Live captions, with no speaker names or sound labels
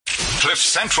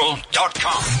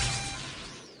CliffCentral.com.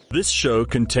 This show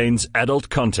contains adult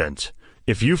content.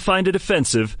 If you find it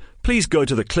offensive, please go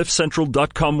to the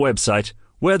CliffCentral.com website,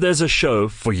 where there's a show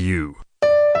for you.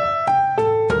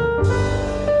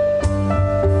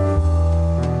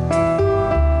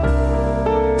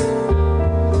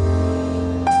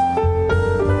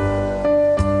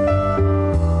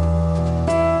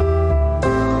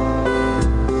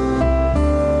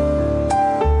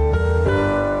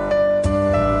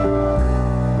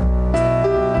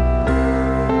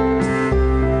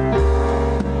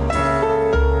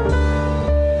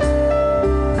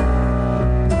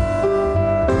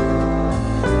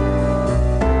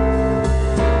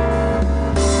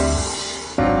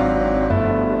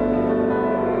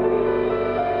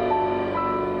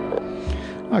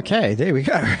 Okay, there we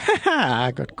go.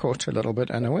 I got caught a little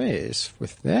bit unawares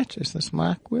with that. Is this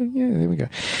mic? Well, yeah, there we go.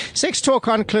 Sex Talk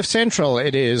on Cliff Central.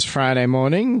 It is Friday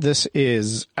morning. This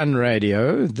is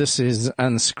Unradio. This is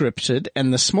Unscripted.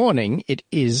 And this morning, it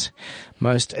is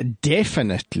most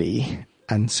definitely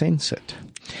uncensored.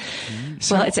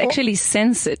 So, well, it's actually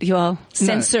censored. You're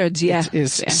censored, yeah. It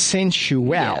is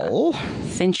sensual. Yeah.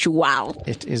 Sensual.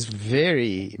 It is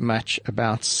very much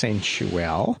about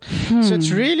sensual. So it's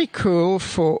really cool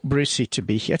for Brucey to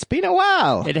be here. It's been a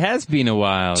while. It has been a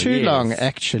while. Too long,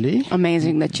 actually.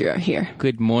 Amazing that you're here.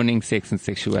 Good morning, sex and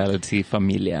sexuality,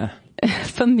 familia.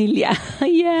 Familia.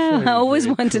 Yeah, Very, I always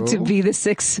very wanted to cool. be the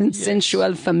sex and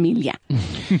sensual familia.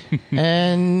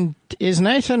 And is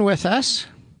Nathan with us?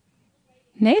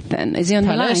 Nathan, is he on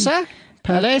the line?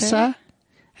 Palesa? Okay.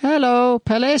 Hello,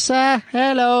 Palesa?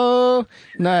 Hello?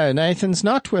 No, Nathan's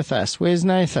not with us. Where's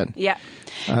Nathan? Yeah.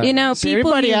 So people...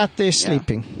 everybody out there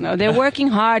sleeping. No, they're working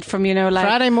hard from, like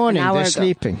Friday morning, an hour they're ago.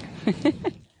 sleeping.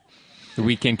 The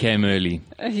weekend came early.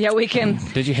 Yeah, we can.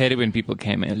 Did you hate it when people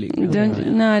came early?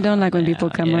 No, I don't like when people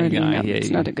come early. No, yeah, it's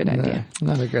yeah. not a good idea.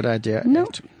 Not a good idea No.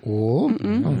 at all.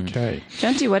 Okay.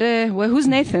 Janty, who's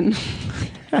Nathan?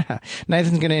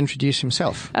 Nathan's going to introduce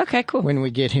himself Okay, cool. when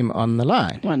we get him on the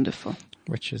line, Wonderful.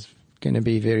 which is going to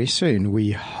be very soon,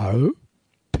 we hope.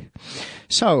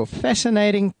 So,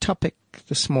 fascinating topic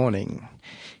this morning.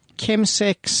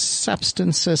 Chemsex,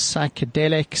 substances,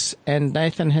 psychedelics, and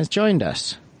Nathan has joined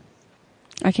us.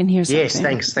 I can hear something. Yes,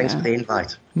 thanks for the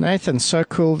invite. Nathan, so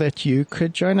cool that you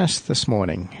could join us this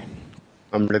morning.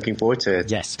 I'm looking forward to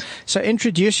it. Yes. So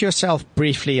introduce yourself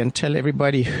briefly and tell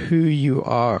everybody who you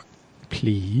are,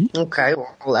 please. Okay,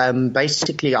 well,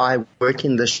 basically I work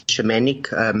in the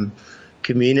shamanic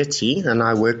community, and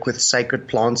I work with sacred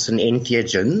plants and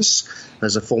entheogens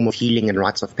as a form of healing and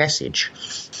rites of passage.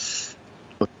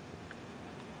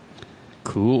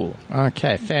 Cool.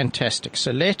 Okay, fantastic.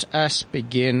 So let us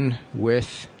begin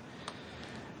with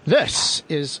this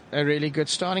is a really good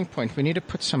starting point. We need to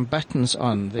put some buttons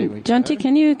on. There we go. Janty,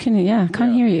 can you, I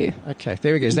can't hear you. Okay,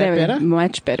 there we go. Is that better?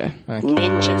 Much better. Okay.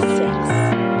 Ninja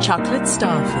sex, chocolate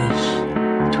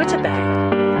starfish, Twitter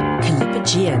bang,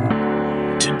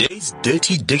 calipagean. Today's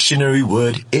dirty dictionary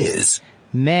word is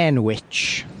Man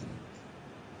witch.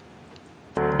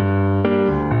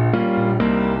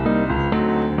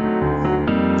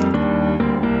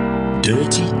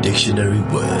 dirty dictionary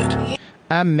word.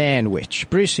 A man witch.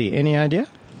 Brucey, any idea?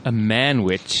 A man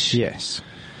witch. Yes.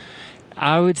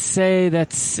 I would say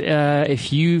that's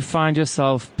if you find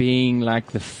yourself being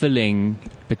like the filling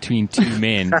between two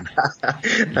men,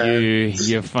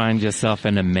 you find yourself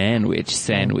in a man witch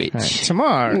sandwich. Okay.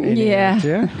 Tamar, any Yeah.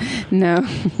 idea? No.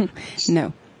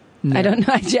 No. I don't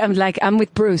know. I'm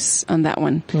with Bruce on that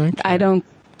one. Okay.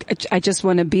 I just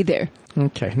want to be there.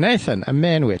 Okay. Nathan, a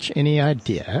man witch. Any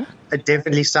idea? It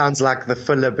definitely sounds like the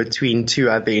filler between two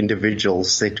other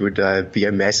individuals that would be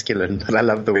a masculine, but I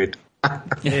love the word.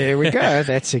 There we go.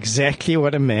 That's exactly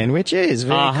what a man witch is.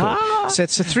 Very cool. So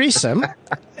it's a threesome,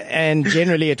 and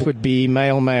generally it would be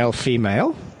male, male,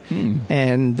 female.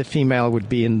 And the female would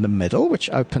be in the middle, which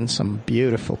opens some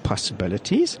beautiful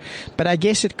possibilities. But I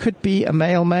guess it could be a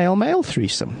male, male, male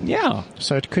threesome. Yeah.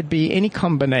 So it could be any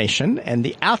combination, and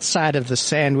the outside of the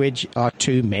sandwich are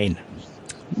two men.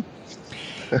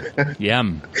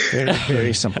 Yum. Very,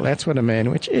 very simple. That's what a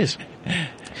man witch is.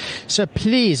 So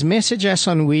please message us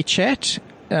on WeChat.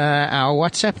 Our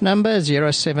WhatsApp number is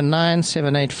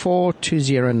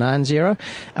 079-784-2090.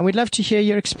 And we'd love to hear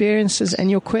your experiences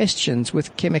and your questions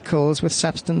with chemicals, with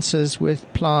substances,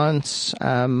 with plants.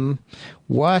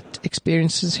 What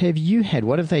experiences have you had?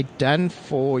 What have they done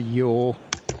for your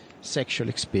sexual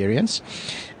experience?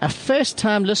 A first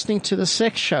time listening to the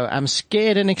sex show. I'm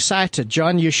scared and excited.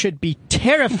 John, you should be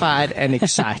terrified and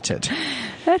excited.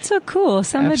 That's so cool.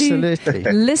 Somebody Absolutely.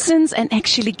 listens and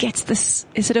actually gets this.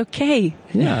 Is it okay?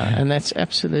 Yeah, and that's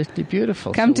absolutely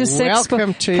beautiful. Come to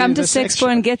welcome Sexpo. Come to the Sex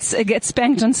Sexpo and get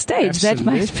spanked on stage. That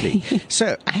might Absolutely. be.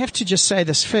 So I have to just say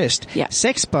this first. Yeah.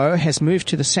 Sexpo has moved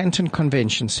to the Sandton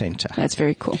Convention Center. That's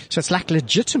very cool. So it's like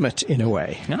legitimate in a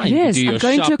way. Now It you can is. do your I'm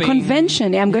going to a shopping.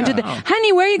 convention. I'm going to the. Yeah.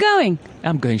 Honey, where are you going?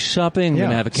 I'm going shopping. I'm Yeah.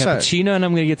 going to have a So, cappuccino and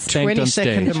I'm going to get spanked on 22nd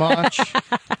stage. of March,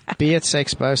 be at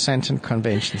Sexpo, Sandton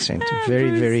Convention Center.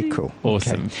 Very, very cool.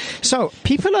 Awesome. Okay. So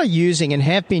people are using and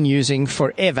have been using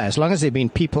forever, as long as there have been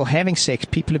people having sex,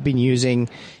 people have been using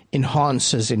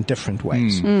enhancers in different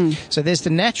ways. So there's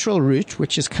the natural route,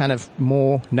 which is kind of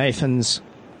more Nathan's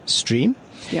stream.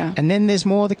 Yeah. And then there's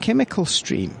more the chemical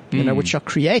stream, which are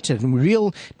created and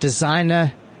real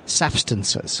designer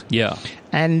substances. Yeah.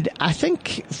 And I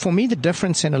think for me, the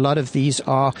difference in a lot of these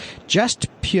are just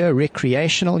pure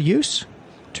recreational use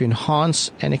to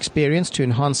enhance an experience, to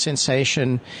enhance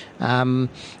sensation. And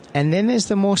then there's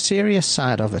the more serious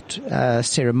side of it,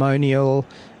 ceremonial,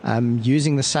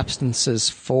 using the substances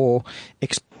for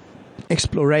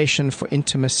exploration, for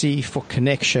intimacy, for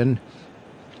connection.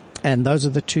 And those are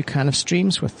the two kind of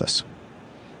streams with this.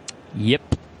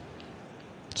 Yep.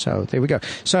 So there we go.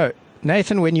 So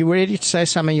Nathan, when you're ready to say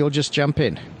something, you'll just jump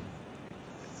in.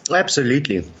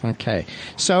 Absolutely. Okay.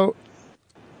 So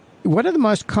what are the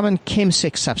most common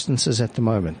chemsex substances at the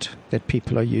moment that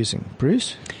people are using?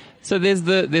 Bruce? So there's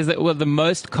the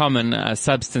most common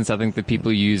substance I think that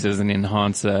people use as an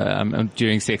enhancer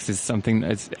during sex is something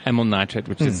it's amyl nitrate,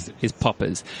 which is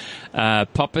poppers.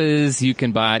 Poppers you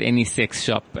can buy at any sex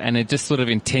shop, and it just sort of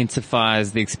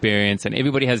intensifies the experience. And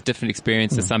everybody has different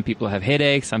experiences. Some people have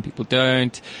headaches, some people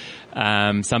don't.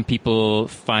 Some people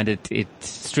find it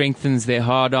strengthens their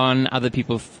hard-on. Other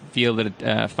people feel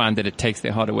that find that it takes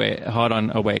their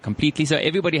hard-on away completely. So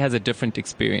everybody has a different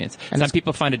experience. And some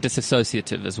people find it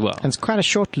disassociative as well. And it's quite a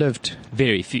short-lived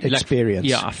Very few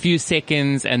experience. a few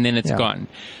seconds and then it's Yeah. gone.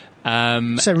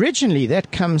 So originally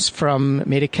that comes from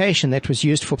medication that was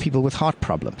used for people with heart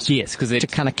problems. Yes, because To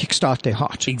it kind of kickstart their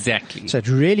heart. exactly. So it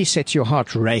really sets your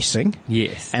heart racing.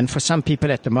 Yes, And for some people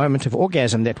at the moment of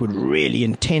orgasm, that would really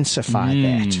intensify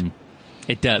that.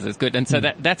 it does. It's good, and so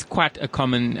that's quite a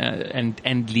common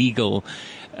and legal.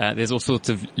 There's all sorts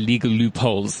of legal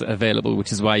loopholes available,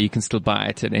 which is why you can still buy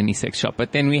it at any sex shop.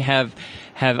 But then we have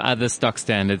other stock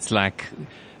standards like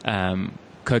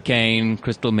cocaine,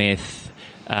 crystal meth.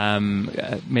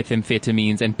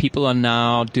 Methamphetamines, and people are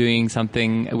now doing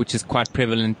something which is quite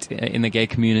prevalent in the gay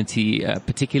community,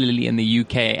 particularly in the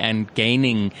UK, and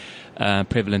gaining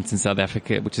prevalence in South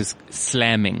Africa, which is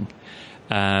slamming,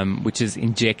 which is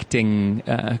injecting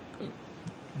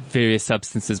various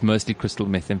substances, mostly crystal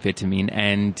methamphetamine.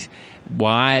 And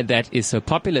why that is so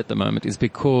popular at the moment is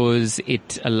because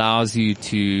it allows you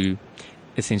to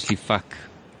essentially fuck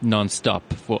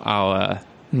non-stop for hours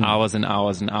and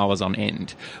hours and hours on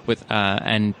end with,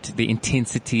 and the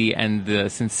intensity and the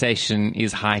sensation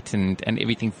is heightened and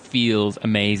everything feels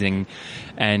amazing.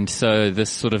 And so this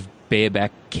sort of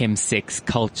bareback chemsex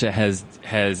culture has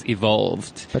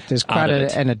evolved. But there's out quite of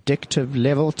it. an addictive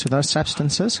level to those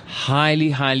substances. Highly,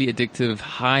 highly addictive,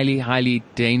 highly, highly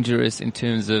dangerous in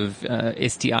terms of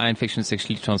STI infection,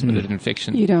 sexually transmitted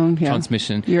infection. You don't. Yeah.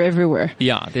 Transmission. You're everywhere.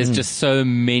 Yeah, there's just so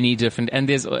many different, and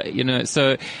there's,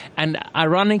 and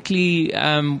ironically,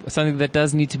 something that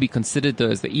does need to be considered though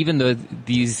is that even though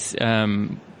these,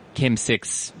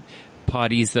 chemsex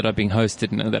parties that are being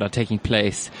hosted and that are taking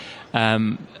place,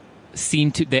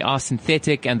 they are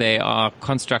synthetic and they are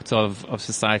constructs of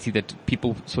society that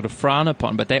people sort of frown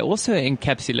upon, but they also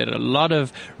encapsulate a lot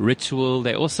of ritual.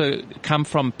 They also come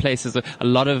from places, a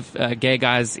lot of gay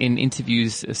guys in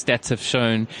interviews, stats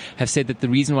have said that the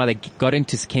reason why they got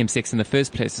into chemsex in the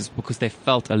first place is because they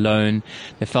felt alone,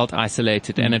 they felt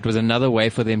isolated, and it was another way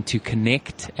for them to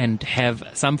connect and have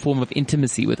some form of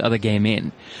intimacy with other gay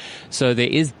men. So there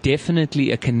is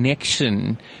definitely a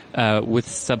connection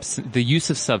with the use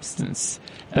of substance.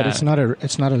 But it's not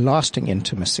a lasting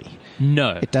intimacy.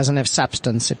 No. It doesn't have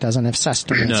substance. It doesn't have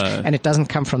sustenance. No. And it doesn't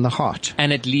come from the heart.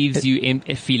 And it leaves you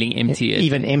feeling empty.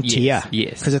 Even emptier.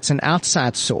 Yes. Because it's an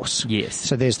outside source. Yes.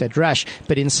 So there's that rush.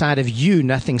 But inside of you,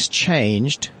 nothing's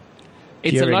changed.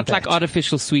 It's a during lot like that.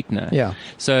 artificial sweetener. Yeah.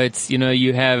 So it's,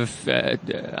 you have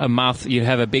you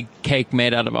have a big cake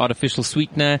made out of artificial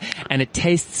sweetener and it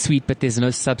tastes sweet, but there's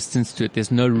no substance to it. There's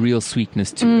no real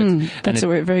sweetness to it. That's a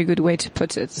very good way to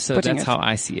put it. So that's how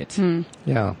I see it.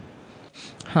 Yeah.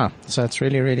 Huh. So it's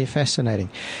really, really fascinating.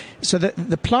 So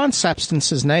the plant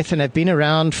substances, Nathan, have been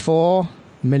around for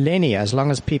millennia, as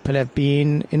long as people have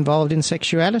been involved in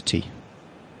sexuality.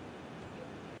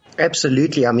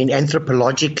 Absolutely. I mean,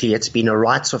 anthropologically, it's been a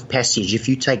rites of passage. If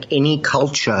you take any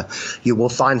culture, you will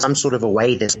find some sort of a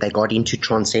way that they got into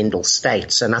transcendental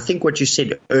states. And I think what you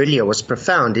said earlier was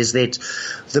profound, is that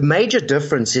the major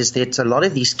difference is that a lot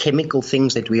of these chemical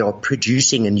things that we are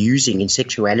producing and using in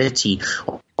sexuality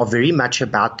are very much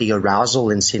about the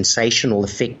arousal and sensational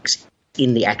effects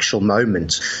in the actual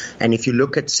moment. And if you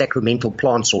look at sacramental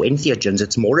plants or entheogens,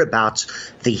 it's more about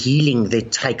the healing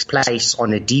that takes place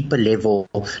on a deeper level,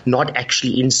 not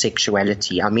actually in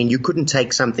sexuality. I mean, you couldn't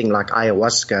take something like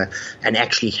ayahuasca and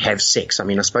actually have sex. I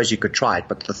mean, I suppose you could try it,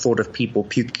 but the thought of people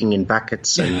puking in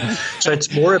buckets. And so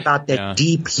it's more about that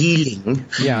deep healing,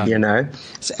 you know.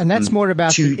 And that's more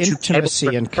about the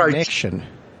intimacy and connection.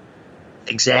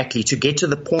 Exactly, to get to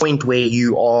the point where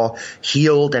you are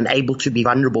healed and able to be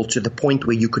vulnerable, to the point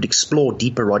where you could explore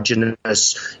deep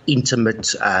erogenous,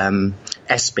 intimate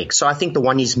aspects. So I think the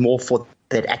one is more for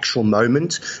that actual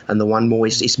moment, and the one more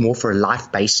is more for a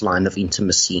life baseline of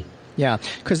intimacy. Yeah,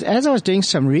 because as I was doing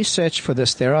some research for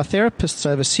this, there are therapists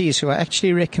overseas who are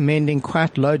actually recommending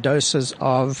quite low doses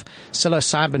of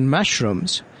psilocybin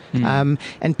mushrooms.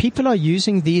 And people are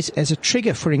using these as a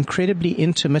trigger for incredibly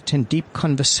intimate and deep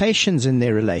conversations in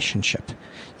their relationship.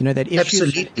 You know, that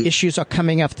issues are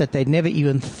coming up that they'd never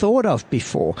even thought of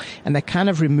before, and they're kind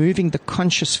of removing the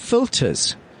conscious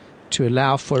filters to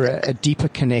allow for a deeper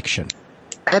connection.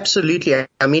 Absolutely.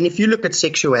 I mean, if you look at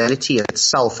sexuality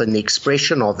itself and the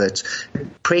expression of it,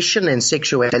 depression and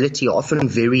sexuality are often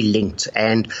very linked.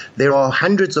 And there are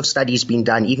hundreds of studies being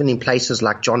done, even in places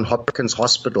like Johns Hopkins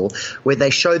Hospital, where they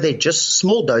show that just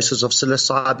small doses of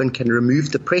psilocybin can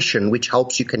remove depression, which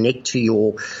helps you connect to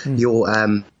your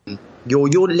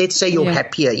let's say your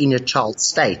happier inner child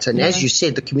state. And as you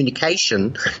said, the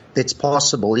communication that's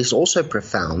possible is also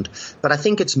profound. But I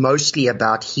think it's mostly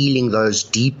about healing those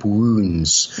deep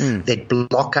wounds that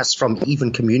block us from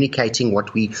even communicating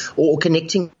or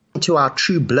connecting to our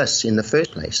true bliss in the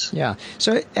first place. Yeah.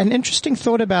 So an interesting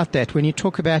thought about that when you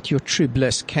talk about your true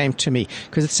bliss came to me,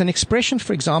 because it's an expression,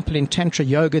 for example, in Tantra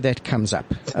Yoga that comes up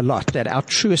a lot, that our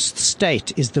truest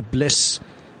state is the bliss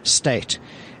state.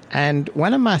 And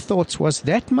one of my thoughts was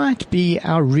that might be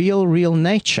our real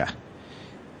nature.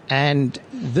 And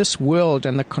this world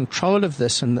and the control of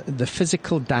this and the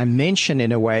physical dimension,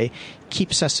 in a way,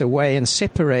 keeps us away and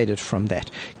separated from that.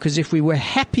 Because if we were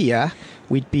happier,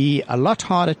 we'd be a lot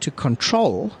harder to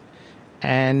control,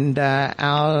 and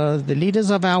the leaders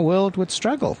of our world would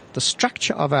struggle. The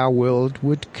structure of our world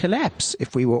would collapse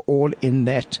if we were all in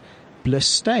that bliss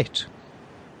state.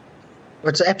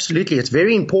 It's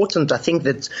very important, I think,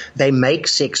 that they make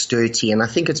sex dirty, and I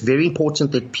think it's very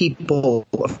important that people,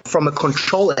 from a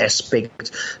control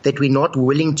aspect, that we're not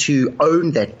willing to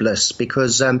own that bliss,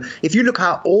 because if you look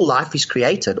how all life is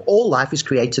created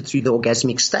through the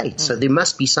orgasmic state. So there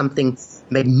must be something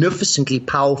magnificently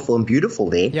powerful and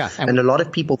beautiful there. Yeah, and a lot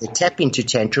of people that tap into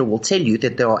Tantra will tell you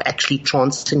that there are actually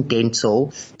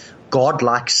transcendental,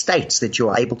 God-like states that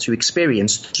you're able to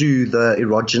experience through the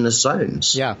erogenous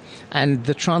zones. Yeah, and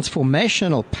the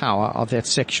transformational power of that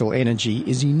sexual energy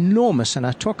is enormous, and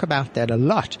I talk about that a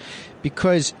lot,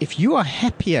 because if you are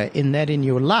happier in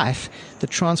your life, the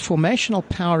transformational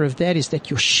power of that is that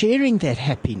you're sharing that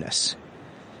happiness.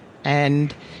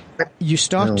 And you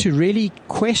start to really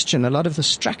question a lot of the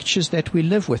structures that we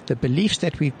live with, the beliefs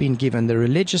that we've been given, the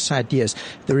religious ideas,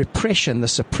 the repression, the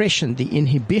suppression, the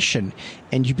inhibition,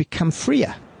 and you become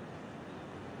freer.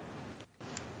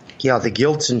 Yeah, the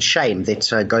guilt and shame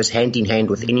that goes hand in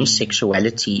hand with any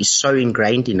sexuality is so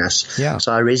ingrained in us. Yeah.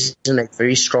 So I resonate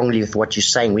very strongly with what you're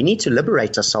saying. We need to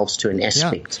liberate ourselves to an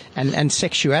aspect. Yeah. And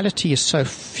sexuality is so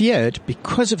feared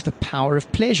because of the power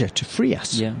of pleasure to free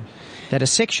us. Yeah. That a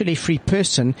sexually free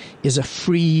person is a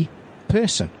free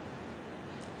person.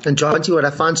 And Jonty, what I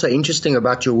find so interesting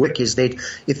about your work is that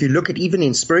if you look at even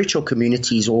in spiritual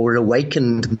communities or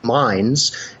awakened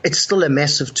minds, it's still a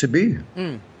massive taboo.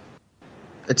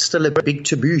 It's still a big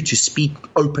taboo to speak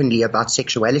openly about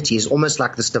sexuality. It's almost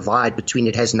like this divide between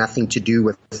it has nothing to do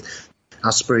with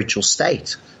our spiritual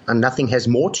state and nothing has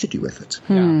more to do with it.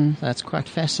 Yeah, that's quite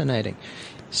fascinating.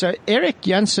 So Eric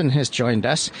Janssen has joined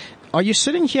us. Are you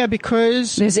sitting here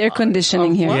because there's air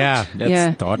conditioning here? Yeah,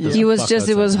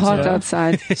 It was hot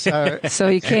outside. So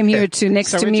he came here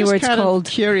next to me where it's cold.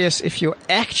 Curious if you're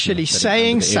actually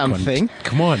saying something.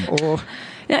 Come on. Or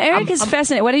Now, Eric is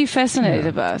fascinated. What are you fascinated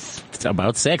about? It's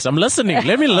about sex. I'm listening.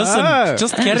 Let me listen.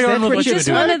 Just carry on with what You you're just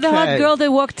doing. wanted the hot girl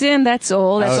that walked in. That's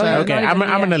all. That's all. Okay, I'm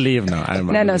going to leave now.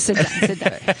 No, sit down. Sit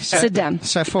down. Sit down.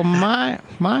 So for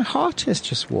my heart has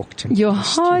just walked in. Your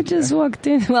heart just walked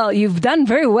in. Well, you've done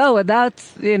very well without,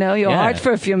 your heart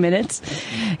for a few minutes.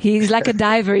 He's like a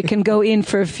diver. He can go in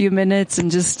for a few minutes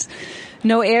and just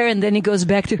no air, and then he goes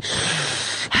back to.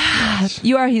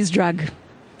 You are his drug.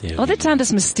 Yeah, All the time,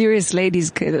 this mysterious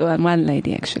lady's one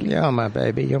lady actually. You're my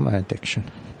baby. You're my addiction.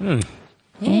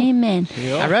 Amen.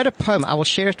 I wrote a poem. I will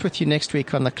share it with you next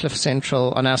week on the Cliff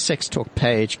Central, on our Sex Talk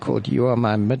page, called You Are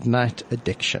My Midnight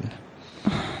Addiction.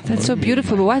 That's so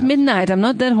beautiful. But why midnight? I'm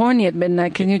not that horny at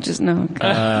midnight. Can you just no? Okay.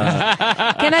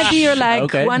 Can I be your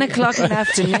 1 o'clock in the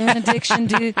afternoon addiction,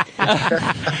 dude?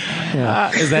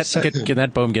 Can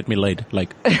that poem get me laid?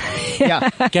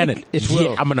 Yeah, Can it? It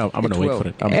will. Yeah, I'm gonna wait for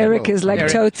it. Eric is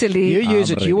totally. You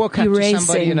use it. You walk up to Erasing.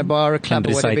 somebody in a bar or club or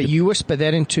And whatever. recite it. You whisper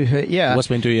that into her ear.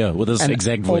 What's meant to hear with this and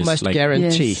exact voice? almost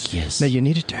guarantee. Yes. No, you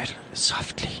need to do it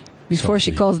softly. Before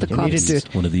she calls the You need to cops. do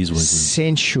it One of these voices.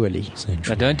 sensually.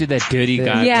 Now, don't do that dirty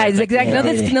guy. Yeah, it's exactly. No,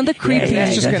 that's not the creepy.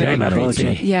 That's just going to be Yeah.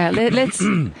 creepy. Yeah, let's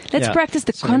Yeah. practice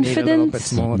the So we need a little confidence.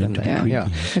 bit more than that. Yeah. Yeah.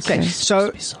 Okay,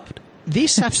 so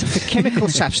these the chemical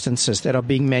substances that are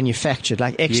being manufactured,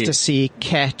 like ecstasy,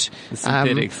 cat, The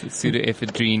synthetics, the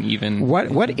pseudoephedrine even.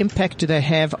 what impact do they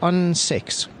have on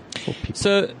sex for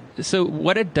people? So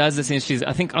what it does essentially is,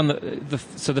 I think on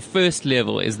the first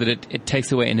level is that it takes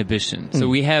away inhibition. So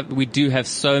we do have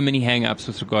so many hang-ups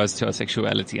with regards to our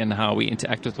sexuality and how we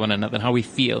interact with one another and how we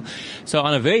feel. So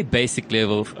on a very basic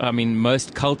level, I mean,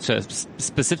 most culture,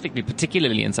 specifically,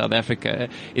 particularly in South Africa,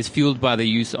 is fueled by the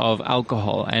use of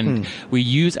alcohol. And we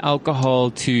use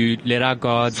alcohol to let our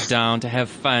guards down, to have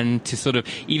fun, to sort of,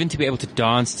 even to be able to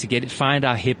dance, to find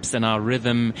our hips and our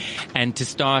rhythm, and to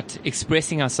start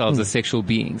expressing ourselves as sexual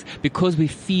beings. Because we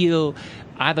feel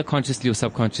either consciously or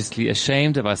subconsciously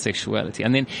ashamed of our sexuality.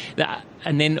 And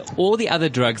then all the other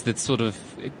drugs that sort of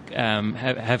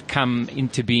have come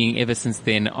into being ever since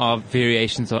then are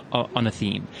variations on a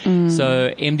theme.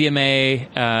 So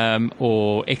MDMA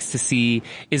or ecstasy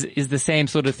is the same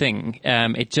sort of thing.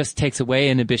 It just takes away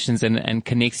inhibitions and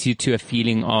connects you to a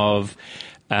feeling of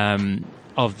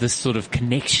this sort of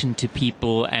connection to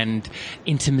people and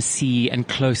intimacy and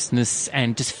closeness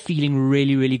and just feeling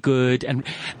really, really good.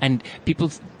 And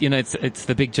people, it's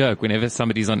the big joke whenever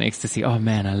somebody's on ecstasy. Oh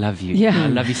man, I love you. Yeah. I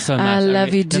love you so much. I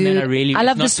love you, dude. I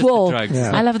love it's this not just the wall. drugs.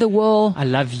 Yeah. I love the wall. I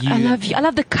love you. I love you. I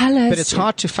love the colors. But it's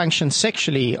hard to function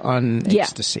sexually on Yeah.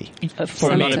 ecstasy.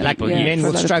 For a lot of Sometimes, people, yeah, yes. Men for a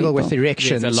will lot of struggle with people.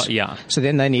 erections. There's a lot, yeah. So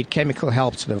then they need chemical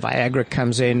help. So the Viagra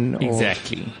comes in. Or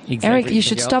Exactly. Eric, you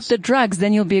should stop else. the drugs.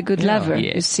 Then you'll be a good lover.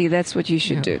 Yeah. You see, that's what you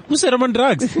should do. Who said I'm on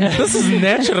drugs? This is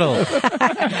natural.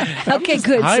 Okay,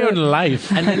 good. High So, on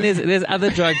life. And then there's other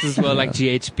drugs as well, like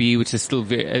GHB, which is still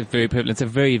very, very prevalent. It's a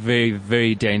very, very,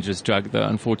 very dangerous drug, though,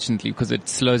 unfortunately, because it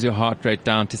slows your heart rate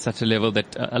down to such a level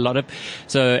that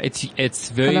it's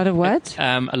very. A lot of what?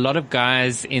 A lot of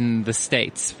guys in the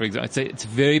States, for example, it's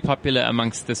very popular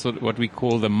amongst the sort of what we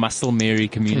call the Muscle Mary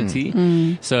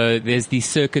community. So there's these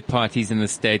circuit parties in the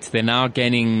States. They're now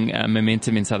gaining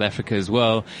momentum in South Africa as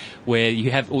well, where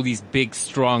you have all these big,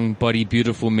 strong, body,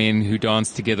 beautiful men who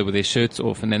dance together with their shirts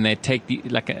off, and then they take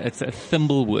it's a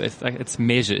thimble worth, like it's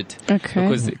measured, Okay.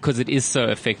 because it is so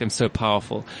effective and so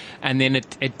powerful, and then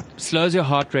it slows your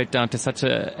heart rate down to such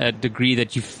a degree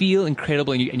that you feel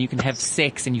incredible, and you can have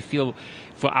sex and you feel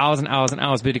for hours and hours and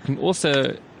hours, but it can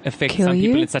also affect Kill some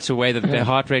people you? in such a way that their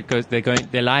heart rate goes,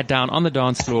 they lie down on the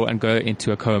dance floor and go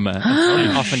into a coma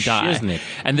and often die. Isn't it?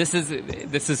 And this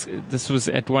was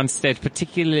at one stage,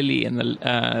 particularly in the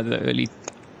early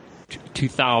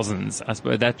 2000s, I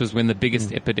suppose. That was when the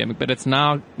biggest epidemic, but it's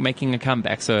now making a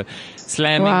comeback. So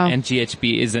slamming Wow. and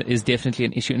GHB is definitely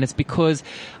an issue. And it's because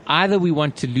either we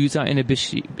want to lose our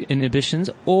inhibitions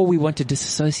or we want to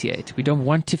disassociate. We don't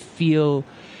want to feel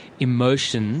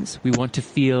emotions. We want to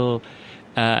feel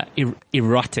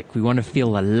erotic. We want to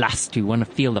feel the lust. We want to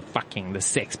feel the fucking, the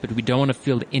sex, but we don't want to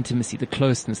feel the intimacy, the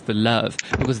closeness, the love,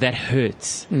 because that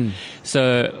hurts.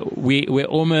 So we're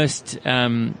almost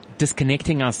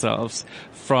disconnecting ourselves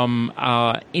from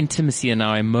our intimacy and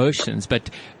our emotions, but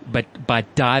by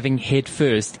diving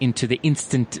headfirst into the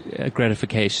instant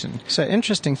gratification. So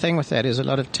interesting thing with that is a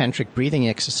lot of tantric breathing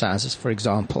exercises, for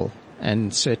example,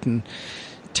 and certain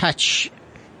touch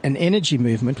and energy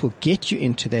movement will get you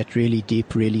into that really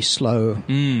deep, really slow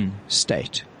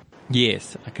state.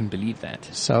 Yes, I can believe that.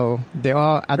 So there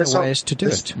are other So ways to do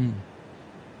this- it.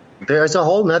 There's a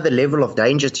whole nother level of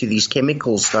danger to these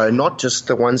chemicals, though, not just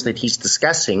the ones that he's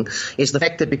discussing, is the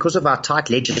fact that because of our tight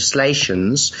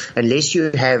legislations, unless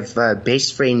you have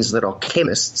best friends that are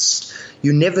chemists,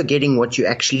 you're never getting what you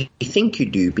actually think you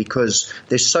do, because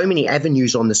there's so many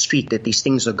avenues on the street that these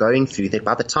things are going through that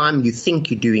by the time you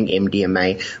think you're doing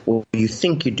MDMA or you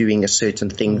think you're doing a certain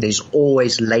thing, there's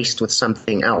always laced with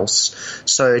something else.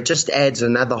 So it just adds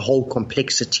another whole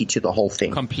complexity to the whole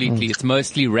thing. Completely. It's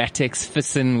mostly Ratex,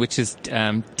 Ficin, which is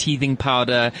teething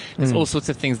powder. There's all sorts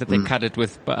of things that they cut it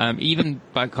with, even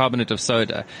bicarbonate of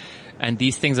soda. And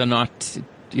these things are not...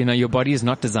 your body is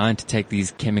not designed to take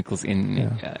these chemicals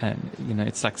in.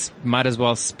 It's like might as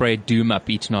well spray doom up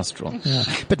each nostril. Yeah.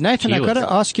 But Nathan, I've got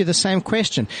to ask you the same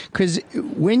question, because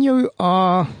when you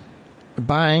are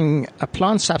buying a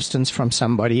plant substance from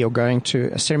somebody or going to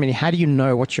a ceremony, how do you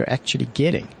know what you're actually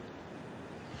getting?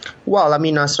 Well, I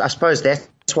mean, I suppose that's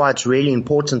why it's really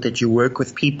important that you work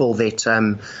with people that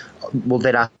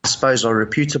that I suppose are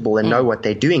reputable and know what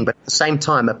they're doing. But at the same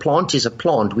time, a plant is a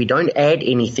plant. We don't add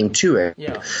anything to it.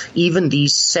 Yeah. Even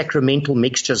these sacramental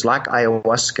mixtures like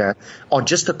ayahuasca are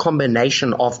just a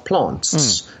combination of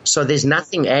plants. So there's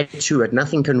nothing added to it.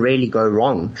 Nothing can really go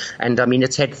wrong. And I mean,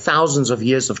 it's had thousands of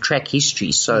years of track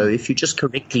history. So if you're just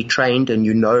correctly trained and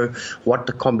you know what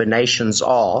the combinations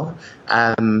are,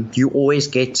 you always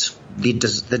get the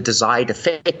desired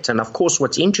effect. And of course,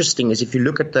 what's interesting is if you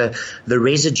look at the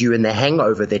residue and the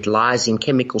hangover that lies in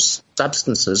chemical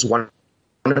substances, one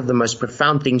of the most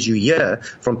profound things you hear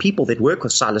from people that work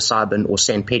with psilocybin or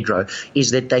San Pedro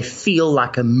is that they feel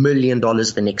like $1 million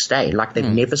the next day, like they've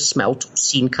never smelt or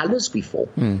seen colors before.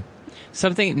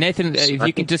 Something, Nathan, if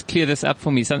you can just clear this up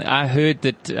for me. I heard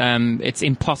that it's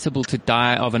impossible to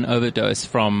die of an overdose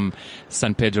from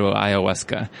San Pedro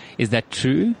ayahuasca. Is that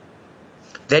true?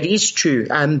 That is true.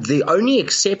 The only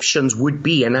exceptions would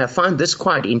be, and I find this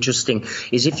quite interesting,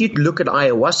 is if you look at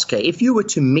ayahuasca, if you were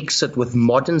to mix it with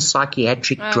modern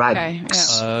psychiatric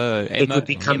drugs, it would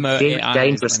become very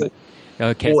dangerous.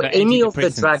 Okay, or so any of the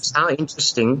drugs, how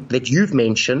interesting, that you've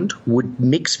mentioned would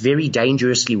mix very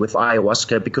dangerously with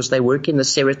ayahuasca because they work in the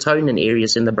serotonin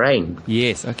areas in the brain.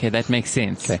 Yes, okay, that makes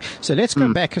sense. Okay, so let's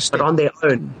go back a step. But on their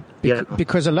own.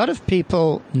 Because a lot of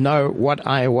people know what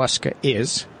ayahuasca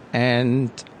is,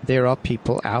 and there are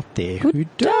people out there who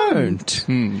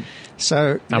don't.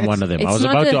 So I'm one of them. I was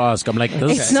about to ask. I'm like,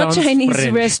 this it's not Chinese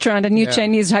French. Restaurant, a new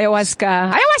Chinese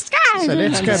ayahuasca. Ayahuasca! So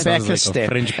let's go back like a step. A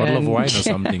French bottle of wine or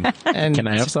something. And can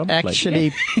I have some?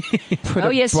 Actually put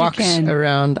a box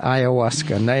around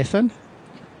ayahuasca. Nathan?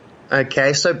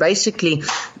 Okay, so basically,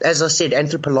 as I said,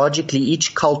 anthropologically,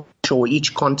 each culture or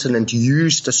each continent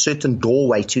used a certain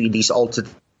doorway to these altered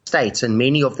states, and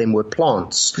many of them were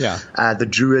plants. The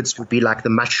Druids would be like the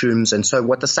mushrooms. And so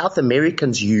what the South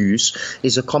Americans use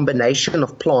is a combination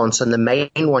of plants, and the main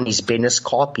one is Benus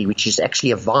carpi, which is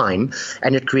actually a vine,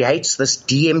 and it creates this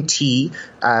DMT,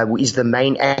 is the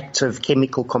main active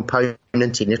chemical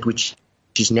component in it, which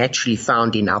is naturally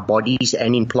found in our bodies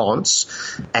and in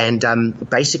plants. And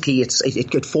basically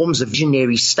it forms a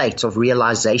visionary state of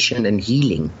realization and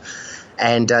healing.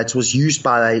 And it was used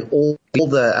by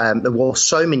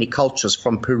so many cultures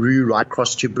from Peru right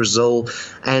across to Brazil.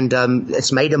 And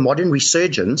it's made a modern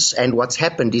resurgence. And what's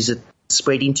happened is it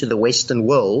spread into the Western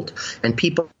world, and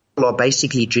people are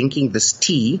basically drinking this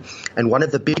tea. And one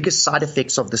of the biggest side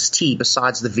effects of this tea,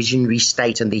 besides the visionary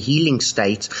state and the healing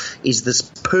state, is this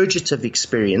purgative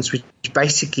experience, which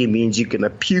basically means you're going to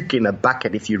puke in a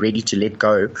bucket if you're ready to let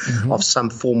go of some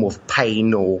form of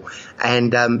pain.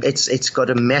 It's got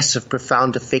a massive,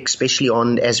 profound effect, especially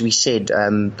on, as we said,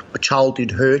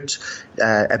 childhood hurt,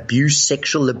 abuse,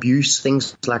 sexual abuse,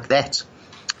 things like that.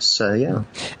 So, yeah.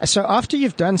 So after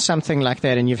you've done something like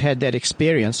that and you've had that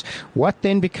experience, what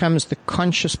then becomes the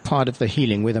conscious part of the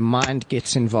healing, where the mind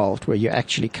gets involved, where you're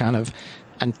actually kind of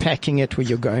unpacking it, where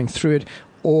you're going through it?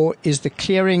 Or is the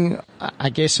clearing, I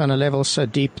guess, on a level so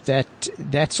deep that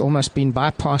that's almost been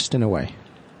bypassed in a way?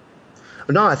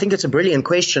 No, I think it's a brilliant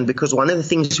question, because one of the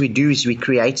things we do is we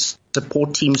create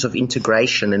support teams of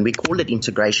integration, and we call it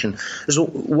integration. So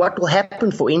what will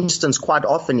happen, for instance, quite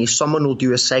often is someone will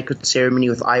do a sacred ceremony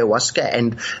with ayahuasca,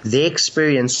 and their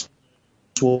experience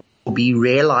will be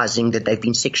realizing that they've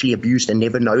been sexually abused and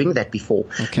never knowing that before.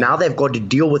 Now they've got to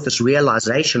deal with this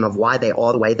realization of why they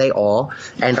are the way they are,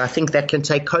 and I think that can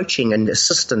take coaching and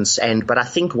assistance. But I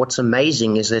think what's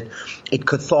amazing is that it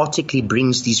cathartically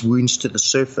brings these wounds to the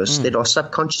surface that are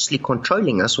subconsciously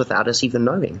controlling us without us even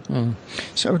knowing.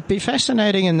 So it would be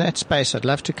fascinating in that space. I'd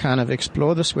love to kind of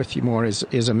explore this with you more,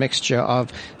 is a mixture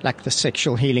of like the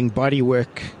sexual healing body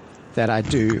work that I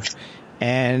do,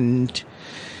 and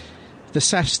the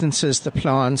substances, the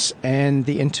plants, and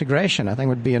the integration. I think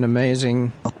would be an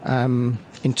amazing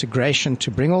integration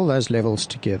to bring all those levels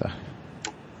together.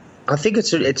 I think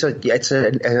it's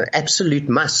an absolute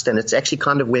must, and it's actually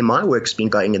kind of where my work's been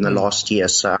going in the last year.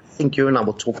 So I think you and I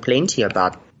will talk plenty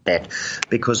about that,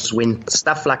 because when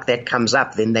stuff like that comes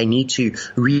up, then they need to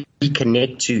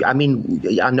reconnect to, I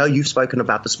mean, I know you've spoken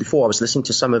about this before. I was listening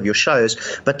to some of your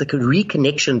shows, but the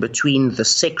reconnection between the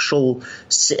sexual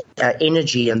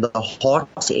energy and the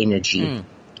heart energy,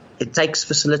 it takes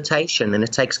facilitation and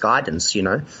it takes guidance,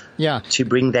 to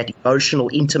bring that emotional,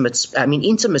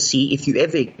 intimacy, if you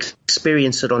ever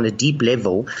experience it on a deep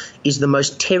level, is the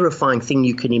most terrifying thing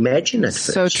you can imagine at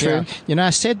first. So true. Yeah. I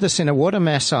said this in a water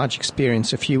massage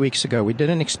experience a few weeks ago. We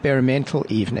did an experimental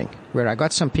evening where I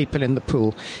got some people in the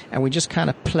pool and we just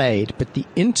kind of played, but the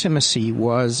intimacy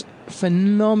was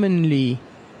phenomenally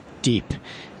deep.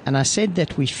 And I said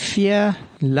that we fear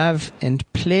love and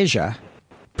pleasure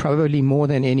probably more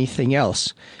than anything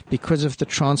else, because of the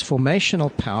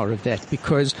transformational power of that,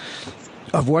 because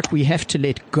of what we have to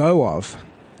let go of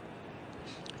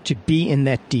to be in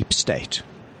that deep state.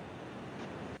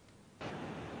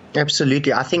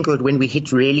 Absolutely. I think when we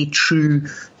hit really true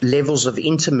levels of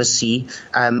intimacy,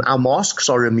 our masks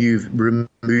are removed.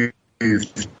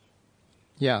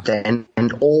 Yeah.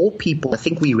 And all people, I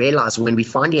think we realize when we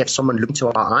finally have someone look into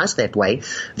our eyes that way,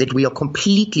 that we are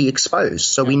completely exposed.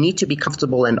 So we need to be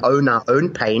comfortable and own our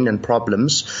own pain and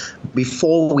problems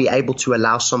before we're able to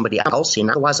allow somebody else in.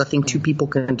 Otherwise, I think two people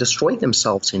can destroy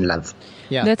themselves in love.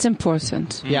 Yeah. That's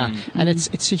important. Yeah. And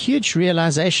it's a huge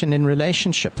realization in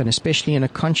relationship, and especially in a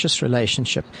conscious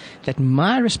relationship, that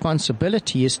my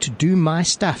responsibility is to do my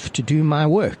stuff, to do my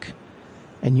work.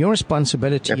 And your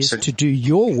responsibility is to do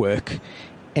your work.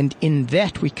 And in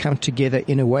that, we come together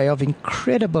in a way of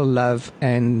incredible love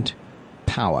and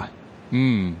power.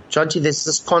 Jonty, there's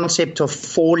this concept of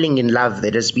falling in love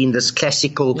that has been this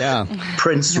classical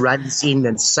Prince runs in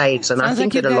and saves. And Sounds I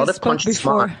think like that a lot of spoke conscious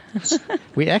before. minds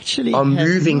We actually are have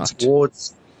moving not.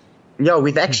 towards... Yeah,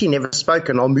 we've actually never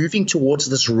spoken, are moving towards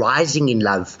this rising in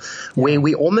love, where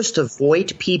we almost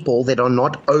avoid people that are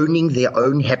not owning their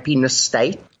own happiness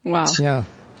state. Wow. Yeah.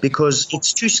 Because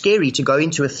it's too scary to go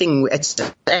into a thing. It's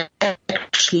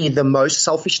actually the most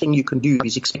selfish thing you can do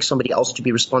is expect somebody else to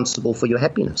be responsible for your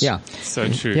happiness. Yeah. So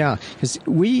true. Yeah, because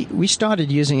we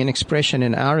started using an expression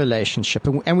in our relationship,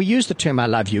 and we use the term "I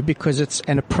love you" because it's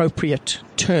an appropriate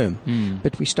term.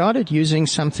 But we started using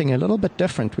something a little bit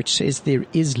different, which says there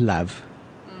is love.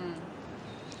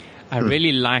 I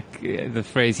really like the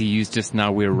phrase he used just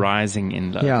now, we're rising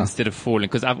in love instead of falling,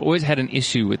 because I've always had an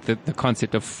issue with the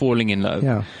concept of falling in love.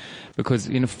 Yeah. Because,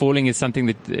 falling is something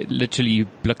that literally you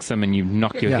blossom and you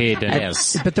knock your head. And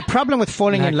But the problem with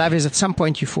falling in love is at some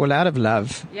point you fall out of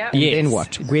love. Yeah. And Yes. then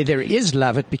what? Where there is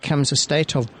love, it becomes a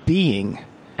state of being.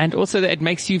 And also that it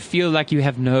makes you feel like you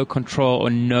have no control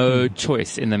or no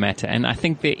choice in the matter. And I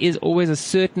think there is always a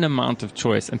certain amount of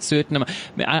choice and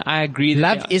I agree that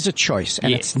Love is a choice, and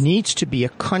Yes. it needs to be a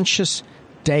conscious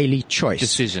daily choice.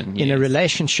 Decision, in a yes.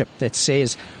 relationship that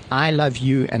says, I love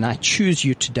you and I choose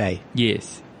you today.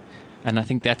 Yes. And I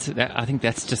think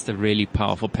that's just a really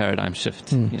powerful paradigm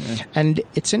shift. And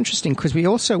it's interesting because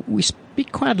we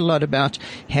speak quite a lot about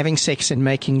having sex and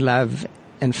making love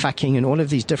and fucking and all of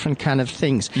these different kind of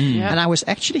things. Yeah. And I was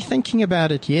actually thinking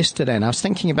about it yesterday, and I was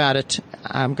thinking about it,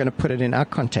 I'm going to put it in our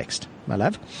context, my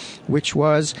love, which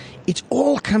was, it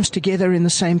all comes together in the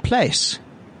same place.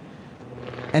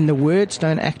 And the words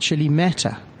don't actually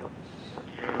matter.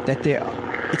 That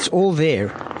it's all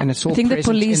there, and it's all I think the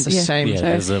present police, in the same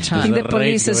there's a- time. I think the There's a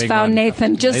police raid has going found on.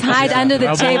 Nathan. Just hide under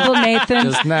the table,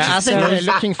 Nathan. No, I think they're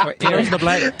looking for Eric.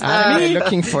 They're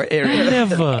looking for Eric.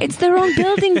 Never. It's the wrong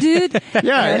building, dude.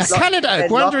 Yeah, it's Coloured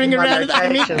Oak wandering around. I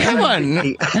mean, come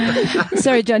on.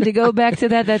 Sorry, John, to go back to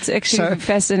that, that's actually So-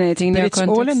 fascinating. But No it's all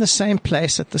context. in the same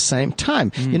place at the same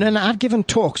time. And I've given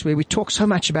talks where we talk so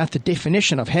much about the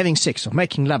definition of having sex, of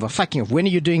making love, of fucking, of when are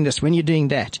you doing this, when you're doing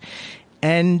that.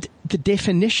 And the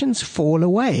definitions fall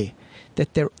away,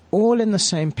 that they're all in the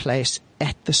same place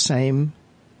at the same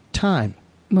time.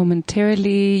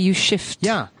 Momentarily, you shift.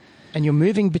 Yeah. And you're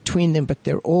moving between them, but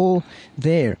they're all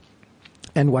there.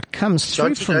 And what comes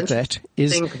through from that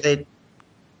is... I think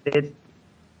that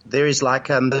there is like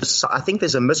I think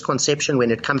there's a misconception when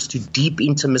it comes to deep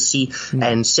intimacy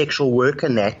and sexual work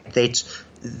and that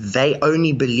they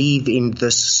only believe in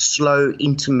this slow,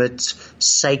 intimate,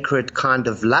 sacred kind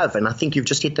of love. And I think you've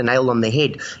just hit the nail on the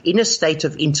head. In a state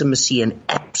of intimacy and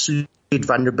absolute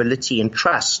vulnerability and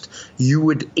trust, you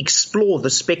would explore the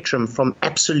spectrum from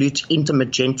absolute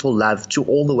intimate gentle love to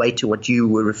all the way to what you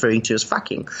were referring to as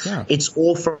fucking. Yeah. It's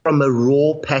all from a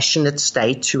raw passionate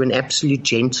state to an absolute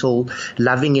gentle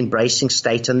loving embracing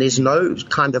state, and there's no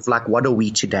kind of like what are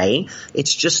we today.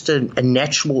 It's just a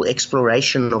natural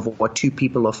exploration of what two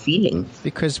people are feeling.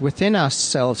 Because within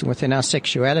ourselves, within our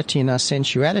sexuality and our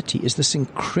sensuality is this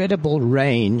incredible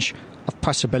range of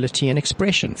possibility and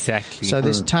expression. Exactly. So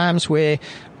there's times where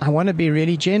I want to be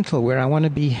really gentle, where I want to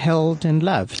be held and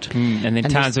loved. And then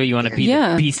times where you want to be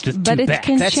Yeah, the beast with but two it backs.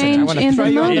 can That's it. I change want to in throw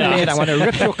the you on the moment. bed. I want to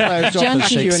rip your clothes off and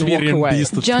see you and walk Shakespearean away.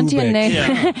 beast with Jonty two and backs.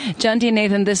 Nathan, Jonty and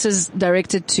Nathan, this is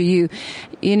directed to you.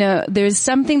 You know, there's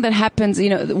something that happens, you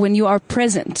know, when you are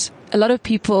present. A lot of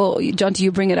people, Jonty,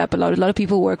 you bring it up a lot. A lot of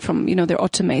people work from, you know, they're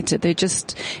automated.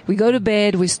 We go to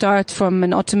bed, we start from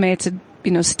an automated,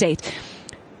 you know, state.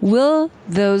 Will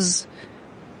those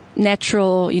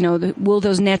natural, you know, will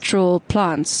those natural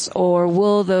plants or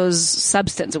will those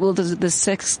substance, will the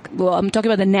sex, well, I'm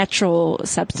talking about the natural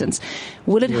substance,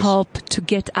 will it help to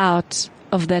get out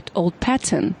of that old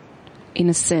pattern in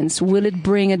a sense? Will it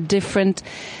bring a different,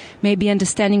 maybe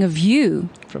understanding of you?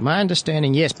 From my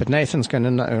understanding, yes, but Nathan's going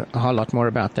to know a whole lot more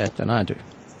about that than I do.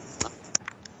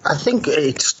 I think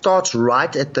it starts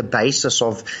right at the basis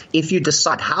of if you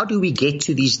decide how do we get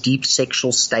to these deep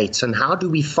sexual states and how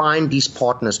do we find these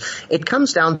partners, it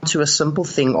comes down to a simple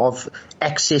thing of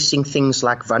accessing things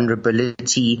like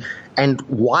vulnerability and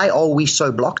why are we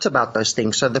so blocked about those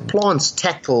things. So the plants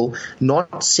tackle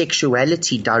not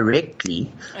sexuality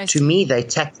directly. To me, they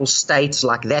tackle states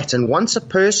like that. And once a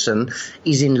person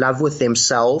is in love with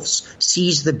themselves,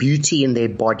 sees the beauty in their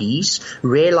bodies,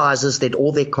 realizes that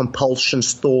all their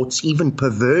compulsions, thoughts, even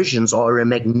perversions are a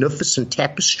magnificent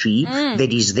tapestry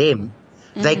that is them.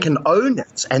 They can own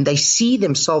it and they see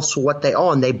themselves for what they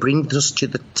are and they bring this to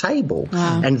the table.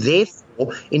 Wow. And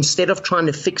therefore, instead of trying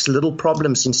to fix little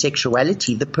problems in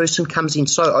sexuality, the person comes in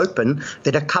so open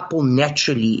that a couple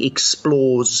naturally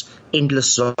explores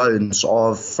endless zones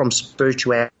from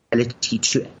spirituality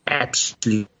to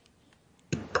absolute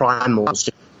primal.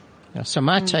 Yeah, so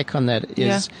my take on that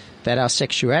is that our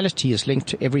sexuality is linked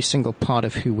to every single part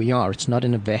of who we are. It's not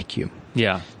in a vacuum.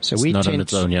 Yeah. So It's not on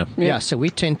its own, yeah. So we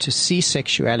tend to see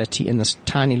sexuality in this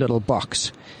tiny little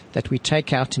box that we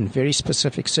take out in very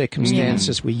specific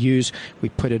circumstances. We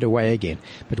put it away again.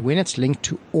 But when it's linked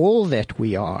to all that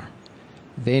we are,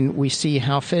 then we see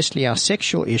how firstly our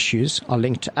sexual issues are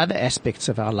linked to other aspects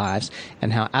of our lives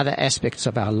and how other aspects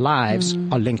of our lives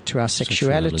are linked to our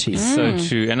sexuality. So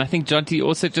true. And I think, Jonty,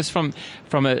 also just from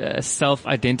a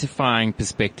self-identifying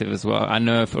perspective as well, I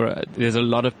know there's a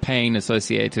lot of pain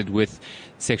associated with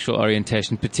sexual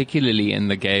orientation, particularly in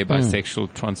the gay, bisexual,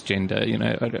 transgender, you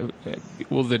know,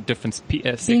 all the different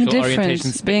sexual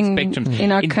orientation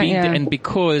spectrums. And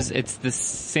because it's this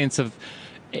sense of,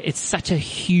 it's such a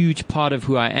huge part of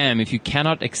who I am. If you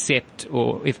cannot accept,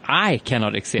 or if I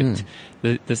cannot accept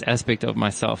this aspect of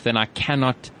myself, then I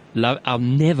cannot love. I'll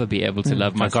never be able to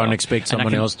love myself. I can't expect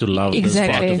someone else to love this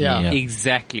part of me. Yeah.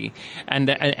 Exactly. And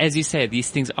as you say, these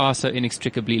things are so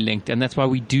inextricably linked, and that's why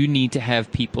we do need to have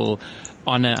people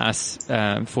honor us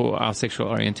for our sexual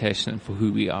orientation and for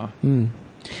who we are.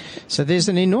 So there's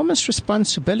an enormous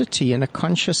responsibility in a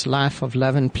conscious life of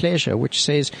love and pleasure, which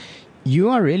says you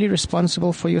are really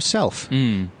responsible for yourself.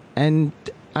 And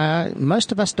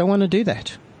most of us don't want to do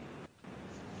that.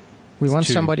 We want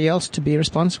somebody else to be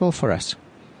responsible for us.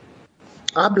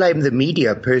 I blame the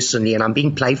media personally, and I'm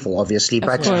being playful, obviously,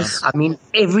 but I mean,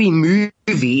 every movie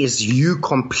is you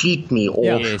complete me,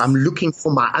 or I'm looking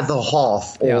for my other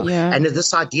half, and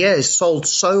this idea is sold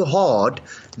so hard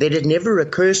that it never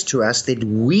occurs to us that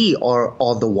we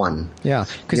are the one. Yeah,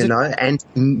 you know, and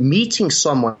meeting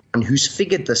someone who's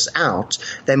figured this out,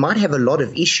 they might have a lot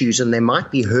of issues and they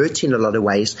might be hurt in a lot of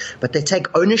ways, but they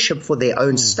take ownership for their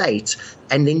own state.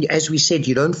 And then, as we said,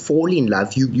 you don't fall in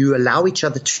love. You allow each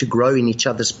other to grow in each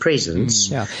other's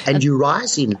presence, and you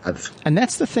rise in love. And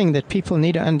that's the thing that people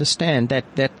need to understand,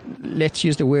 that let's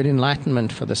use the word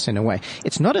enlightenment for this in a way.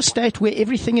 It's not a state where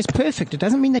everything is perfect. It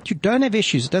doesn't mean that you don't have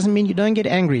issues. It doesn't mean you don't get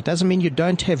angry. It doesn't mean you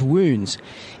don't have wounds.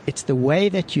 It's the way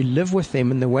that you live with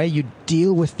them and the way you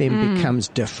deal with them becomes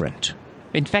different.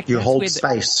 In fact, you hold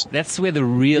space. That's where the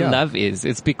real love is.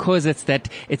 It's because it's that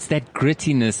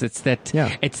grittiness. It's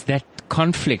that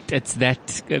conflict. It's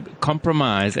that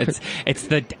compromise. It's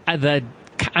the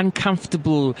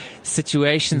uncomfortable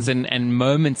situations and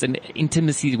moments and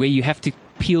intimacy where you have to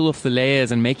peel off the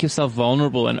layers and make yourself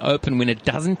vulnerable and open when it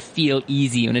doesn't feel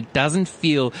easy, when it doesn't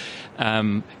feel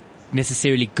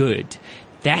necessarily good.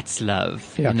 That's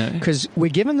love, Yeah, you know. because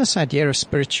we're given this idea of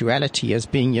spirituality as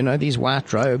being, these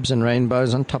white robes and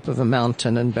rainbows on top of a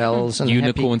mountain and bells and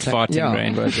Unicorns happy farting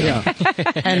rainbows. Yeah,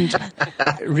 and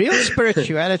real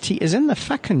spirituality is in the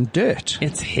fucking dirt.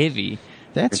 It's heavy.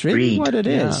 That's really Agreed. what it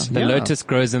is. The Yeah. lotus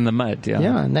grows in the mud. Yeah.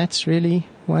 Yeah, and that's really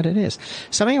what it is.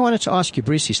 Something I wanted to ask you,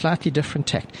 Brucey, slightly different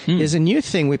tact. There's a new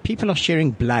thing where people are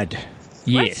sharing blood.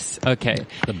 Yes. Okay.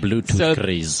 The Bluetooth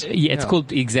craze. Yeah, it's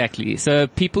called exactly. So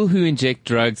people who inject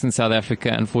drugs in South Africa,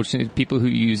 unfortunately, people who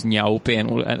use nyaope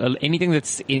and anything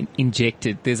that's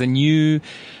injected, there's a new,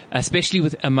 especially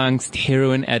amongst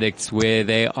heroin addicts, where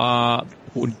they are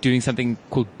doing something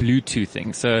called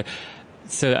Bluetoothing. So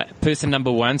person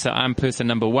number one, so I'm person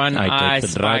number one. I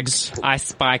take the drugs. I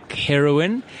spike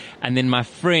heroin, and then my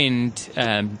friend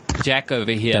Jack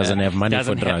over here Doesn't have money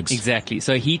for drugs. Exactly.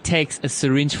 So he takes a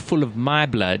syringe full of my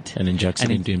blood And injects it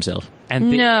into himself.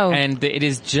 and No. it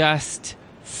is just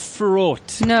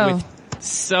fraught No. with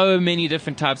so many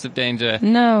different types of danger.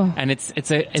 No. And it's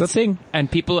a thing.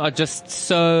 And people are just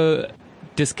so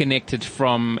disconnected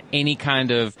from any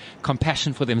kind of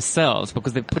compassion for themselves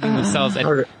because they're putting themselves at,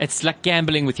 it's like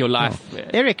gambling with your life.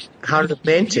 Eric, How you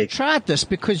romantic. tried this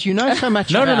because you know so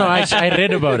much No, about I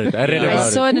read about it. I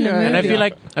saw it in a movie. And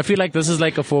I feel like this is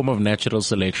like a form of natural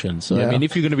selection. So, Yeah. I mean,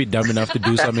 if you're going to be dumb enough to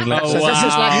do something like Oh, this, This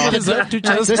is like you deserve to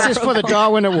just this is for the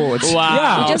Darwin Awards.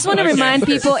 Wow. I just want to remind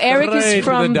people, Eric is Straight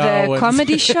from to the the Darwins.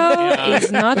 comedy show.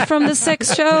 He's not from the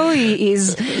sex show.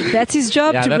 That's his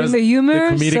job to that bring was the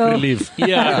humor. the comedic so, relief.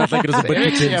 I felt like it was a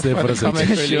bit too tense there for a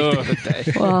second. Sure.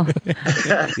 well,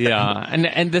 Yeah,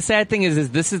 and the sad thing is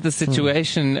this is the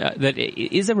situation that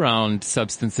is around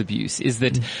substance abuse. Is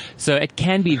that so? It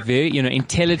can be very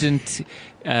intelligent,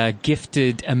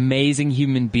 gifted, amazing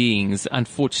human beings.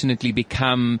 Unfortunately,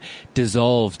 become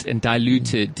dissolved and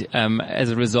diluted as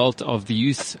a result of the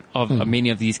use of many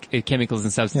of these chemicals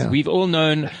and substances. Yeah. We've all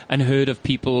known and heard of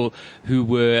people who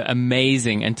were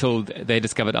amazing until they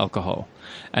discovered alcohol.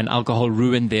 And alcohol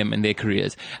ruined them and their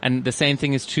careers. And the same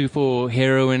thing is true for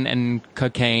heroin and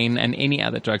cocaine and any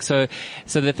other drug. So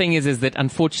the thing is that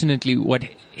unfortunately what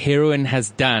heroin has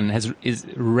done is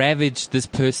ravaged this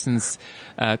person's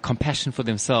compassion for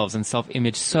themselves and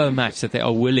self-image so much that they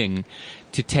are willing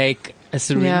to take a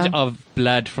syringe of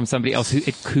blood from somebody else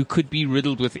who could be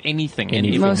riddled with anything. Any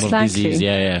and form Most of likely. disease.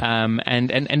 Yeah.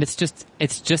 and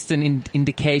it's just an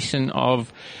indication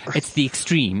of it's the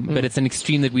extreme, but it's an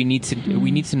extreme that we need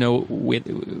to know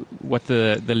what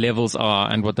the levels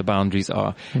are and what the boundaries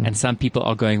are. And some people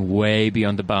are going way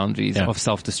beyond the boundaries of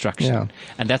self-destruction, Yeah.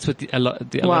 and that's what a lot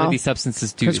Wow. of these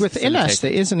substances do. Because is within us,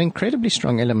 facilitate there is an incredibly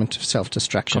strong element of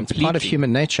self-destruction. It's part of Completely.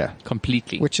 human nature,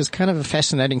 completely. which is kind of a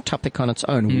fascinating topic on its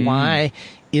own. Why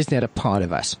is that a part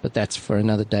of us? But that's for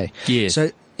another day. Yes. So,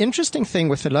 interesting thing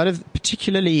with a lot of,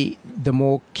 particularly the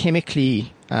more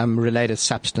chemically related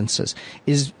substances,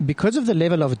 is because of the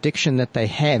level of addiction that they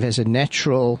have as a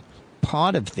natural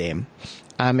part of them,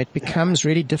 it becomes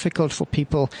really difficult for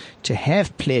people to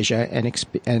have pleasure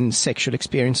and sexual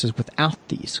experiences without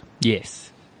these.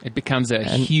 Yes, it becomes a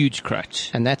huge crutch.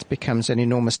 And that becomes an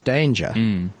enormous danger.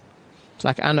 It's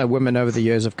like, I know women over the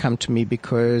years have come to me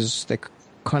because they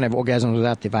can't have orgasms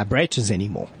without their vibrators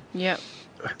anymore. yeah.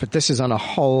 But this is on a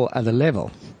whole other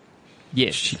level.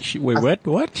 Yes. Wait,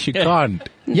 what? She can't.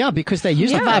 Yeah, because they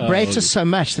use the Yeah. vibrators so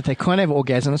much that they can't have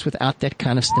orgasms without that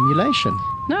kind of stimulation.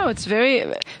 No, it's very,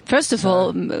 first of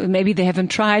all, maybe they haven't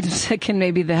tried. Second,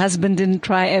 maybe the husband didn't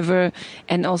try ever.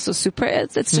 And also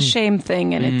it's a shame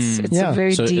thing. And it's Yeah. a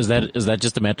very So deep. is that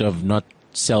just a matter of not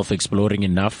self-exploring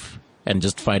enough and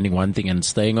just finding one thing and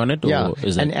staying on it? Yeah, Or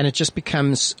is it and it just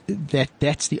becomes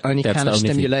that's the only That's kind the of only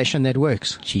thing. stimulation that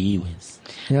works. gee whiz?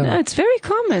 Yeah. No, it's very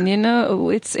common,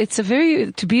 it's a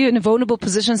very, to be in a vulnerable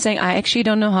position saying, I actually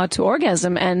don't know how to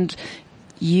orgasm, and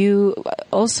you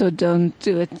also don't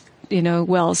do it,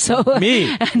 well, so. Me?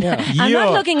 I'm not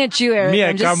Yo. looking at you, Eric. Me, I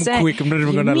I'm just come saying, quick. I'm not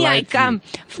even gonna me, lie I to you. come.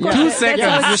 Of course, 2 that's seconds.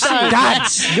 how it You see, starts.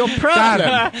 that's your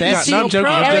problem. That's No, I'm your joking,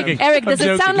 I'm problem. joking. Eric, does I'm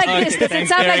it sound joking. like this? Does it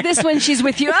sound like this when she's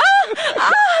with you?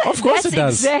 Of course That's it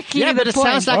does. exactly Yeah, the but it point.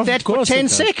 sounds like Of that for course 10 it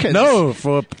does. seconds. No,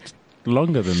 for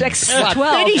longer than Like that.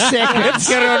 12. 30 seconds. Let's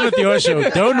carry on with your show.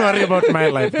 Don't worry about my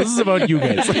life. This is about you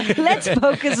guys. Let's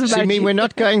focus So you about mean you. we're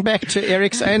not going back to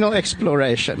Eric's anal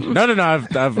exploration? No. I've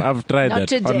tried Not that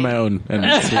today. on my own. And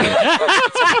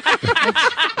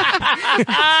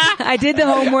I did the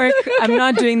homework. I'm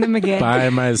not doing them again. by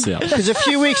myself. Because a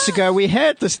few weeks ago we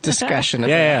had this discussion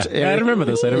Yeah. about I Eric. remember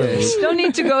this. Don't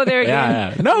need to go there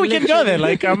again. Yeah. No, we can go there.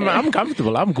 Like I'm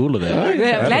comfortable. I'm cool with that. Yeah, I I'm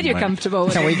don't glad you're mind. comfortable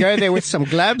with Can it. we go there with some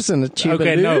gloves and a tube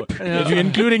Okay, of no. lube? If you're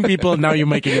including people, now you're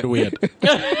making it weird.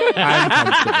 I'm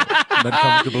comfortable. not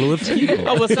comfortable with people.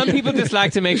 Oh, well, some people just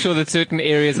like to make sure that certain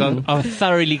areas are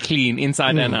thoroughly clean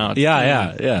inside and out.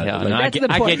 Yeah. Yeah, Like, no, That's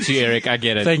the I point. get you, Eric. I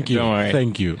get it. thank you. Don't worry.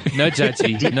 Thank you. No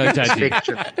judgy. No judgy.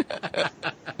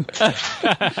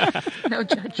 No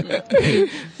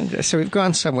judgment. So we've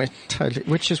gone somewhere totally,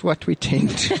 which is what we tend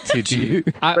to do.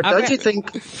 But don't you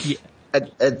think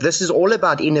this is all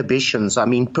about inhibitions? I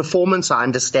mean, performance I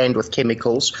understand with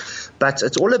chemicals, but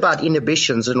it's all about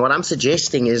inhibitions. And what I'm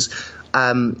suggesting is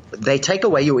they take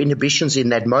away your inhibitions in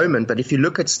that moment. But if you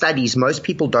look at studies, most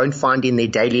people don't find in their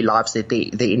daily lives that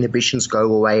the inhibitions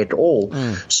go away at all.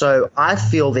 So I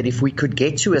feel that if we could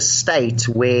get to a state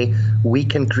where we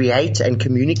can create and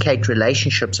communicate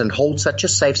relationships and hold such a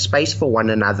safe space for one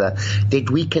another, that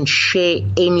we can share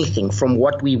anything from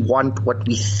what we want, what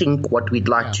we think, what we'd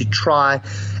like to try.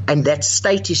 And that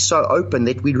state is so open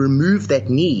that we remove that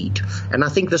need. And I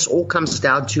think this all comes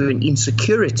down to an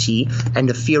insecurity and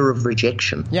a fear of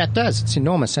rejection. Yeah, it does. It's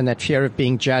enormous. And that fear of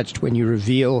being judged when you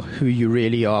reveal who you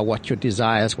really are, what your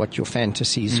desires, what your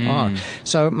fantasies are.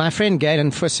 So my friend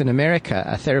Galen Fuss in America,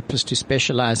 a therapist who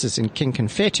specializes in kink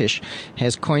and fetish,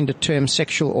 has coined a term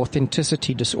sexual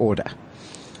authenticity disorder,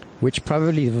 which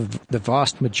probably the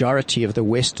vast majority of the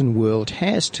Western world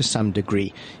has to some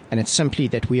degree. And it's simply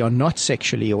that we are not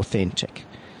sexually authentic.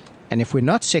 And if we're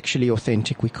not sexually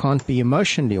authentic, we can't be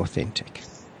emotionally authentic.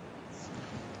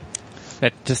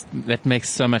 That makes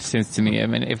so much sense to me. I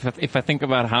mean, if I think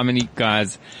about how many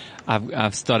guys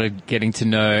I've started getting to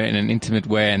know in an intimate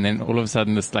way, and then all of a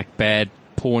sudden this like bad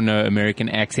porno American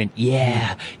accent.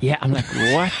 Yeah. I'm like,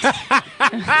 what?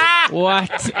 What?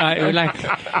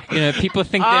 People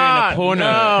think they're in a porno.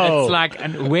 No. It's like,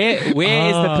 and where is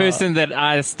the person that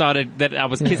I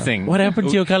was kissing? What happened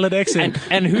to your colored accent?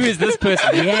 And who is this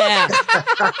person? Yeah.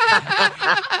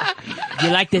 You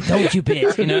like that, don't you,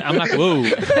 bitch? I'm like, whoa.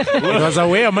 I was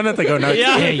away a minute ago. Now,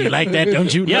 yeah, you like that,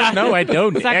 don't you? Yeah. No, I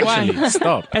don't. It's like, actually, why?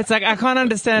 stop. It's like, I can't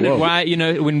understand it. Why,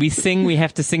 when we sing, we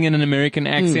have to sing in an American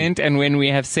accent, and when we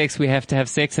have sex, we have to have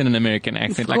sex in an American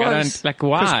accent. Like, I don't, like,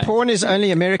 why? Because porn is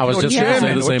only American I was or just German.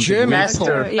 saying the same Or thing. German Master.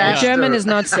 porn. Yeah, German is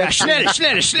not Yeah,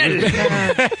 sexy. schnell.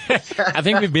 I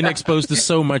think we've been exposed to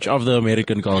so much of the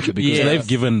American culture because Yes. they've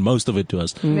given most of it to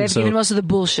us. They've So, given most of the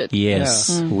bullshit. yes,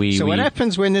 So we. what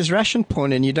happens when there's Russian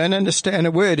porn and you don't understand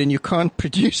a word and you can't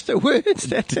produce the words?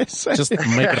 That is so just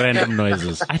make random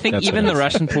noises. I think That's even what the it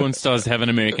is. Russian porn stars have an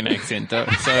American accent, though.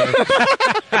 So,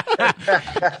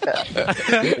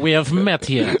 We have met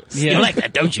here. Yeah. You like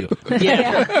that, don't you?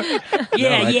 yeah.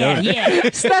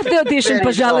 Start the audition,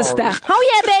 пожалуйста.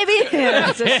 Oh yeah, baby. Yeah,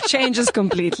 it just changes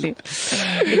completely.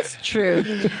 It's true.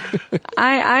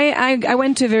 I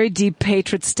went to a very deep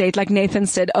hatred state, like Nathan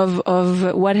said, of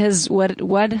what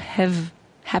have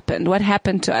happened. What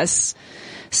happened to us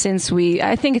since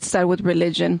I think it started with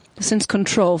religion, since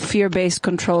fear-based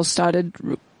control started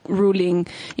ruling.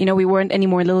 We weren't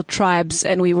anymore little tribes,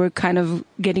 and we were kind of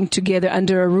getting together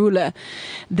under a ruler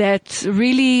that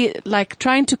really, like,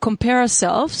 trying to compare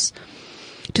ourselves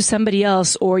to somebody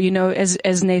else, or,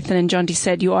 as Nathan and Jonty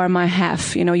said, you are my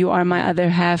half, you are my other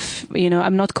half,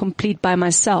 I'm not complete by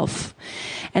myself.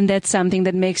 And that's something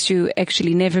that makes you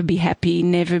actually never be happy,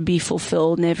 never be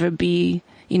fulfilled, never be,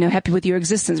 happy with your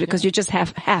existence, because you're just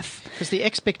half. Because the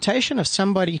expectation of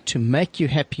somebody to make you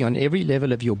happy on every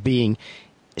level of your being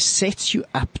sets you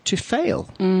up to fail.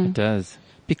 It does.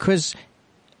 Because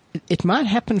it might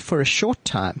happen for a short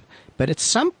time, but at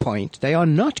some point they are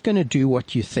not going to do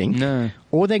what you think, No.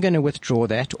 or they're going to withdraw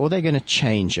that, or they're going to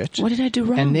change it. What did I do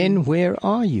wrong? And then where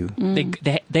are you?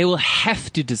 They will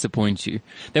have to disappoint you.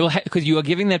 They will because you are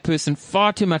giving that person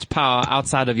far too much power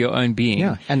outside of your own being.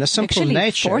 Yeah, and the simple Actually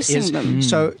nature forcing is, them.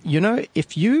 so,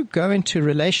 if you go into a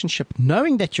relationship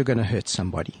knowing that you're going to hurt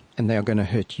somebody and they are going to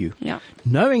hurt you, Yeah.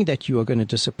 knowing that you are going to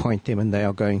disappoint them and they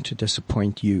are going to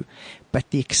disappoint you, but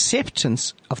the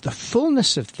acceptance of the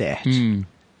fullness of that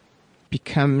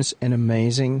becomes an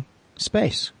amazing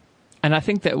space. And I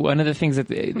think that one of the things that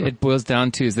it boils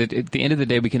down to is that at the end of the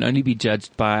day, we can only be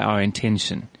judged by our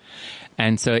intention.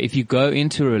 And so if you go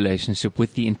into a relationship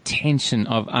with the intention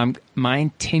of, my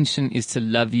intention is to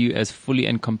love you as fully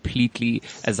and completely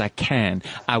as I can.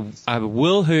 I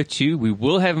will hurt you. We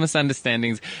will have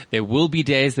misunderstandings. There will be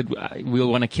days that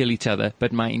we'll want to kill each other,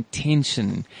 but my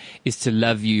intention is to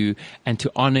love you and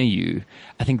to honor you.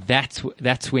 I think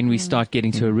that's when we start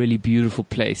getting to a really beautiful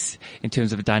place in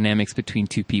terms of dynamics between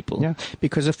two people. Yeah,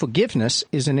 because a forgiveness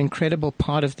is an incredible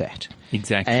part of that.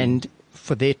 Exactly. And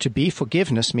for there to be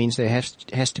forgiveness means there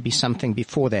has to be something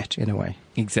before that, in a way.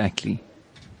 Exactly.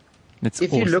 It's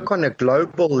If awesome. you look on a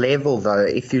global level, though,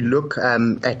 if you look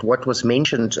at what was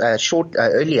mentioned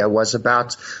earlier was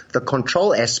about the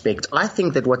control aspect, I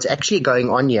think that what's actually going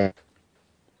on here.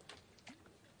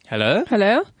 Hello?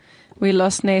 Hello? We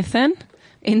lost Nathan.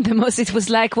 In the most, it was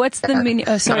like, what's the meaning?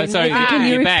 Oh, sorry. sorry, Nathan, can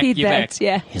you you're back, repeat you're that? back.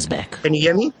 Yeah. He's back. Can you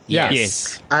hear me?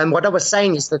 Yes. What I was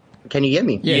saying is that, can you hear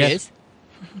me? Yes.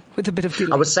 With a bit of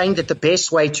delay. I was saying that the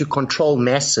best way to control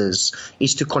masses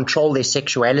is to control their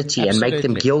sexuality and make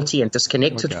them Absolutely. guilty and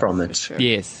disconnected from it.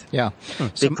 Yes. Yeah.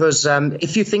 Because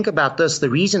if you think about this, the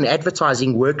reason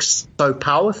advertising works so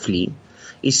powerfully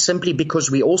is simply because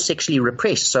we all sexually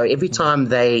repressed. So every time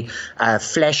they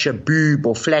flash a boob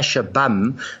or flash a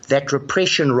bum, that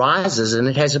repression rises and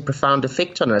it has a profound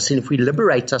effect on us. And if we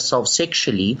liberate ourselves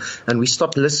sexually and we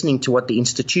stop listening to what the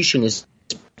institution is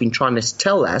been trying to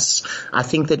tell us, I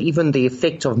think that even the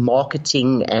effect of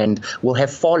marketing and will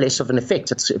have far less of an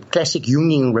effect. It's a classic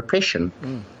Jungian repression.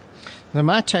 Now,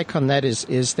 my take on that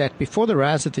is that before the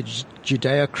rise of the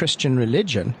Judeo-Christian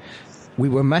religion, we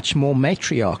were much more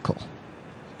matriarchal.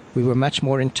 We were much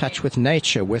more in touch with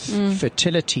nature, with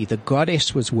fertility. The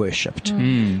goddess was worshipped.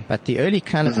 But the early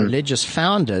kind of religious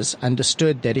founders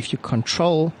understood that if you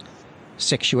control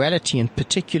sexuality, and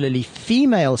particularly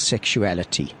female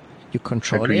sexuality, you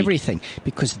control Agreed. everything,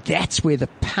 because that's where the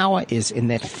power is, in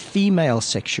that female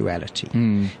sexuality.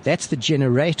 That's the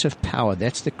generative power.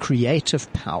 That's the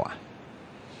creative power.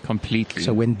 Completely.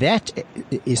 So when that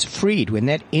is freed, when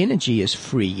that energy is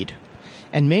freed,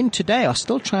 and men today are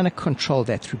still trying to control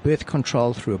that through birth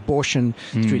control, through abortion,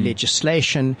 through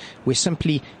legislation, where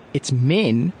simply it's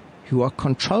men who are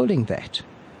controlling that,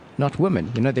 not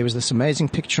women. You know, there was this amazing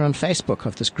picture on Facebook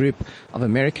of this group of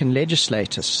American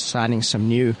legislators signing some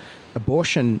new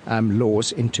abortion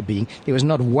laws into being. There was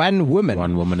not one woman.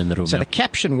 One woman in the room. So yeah. the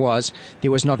caption was,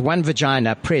 there was not one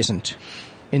vagina present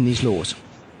in these laws.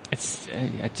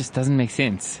 It just doesn't make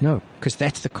sense. No, because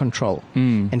that's the control.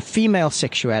 And female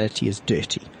sexuality is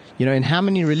dirty. You know, in how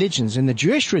many religions? In the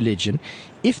Jewish religion,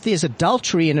 if there's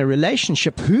adultery in a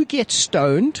relationship, who gets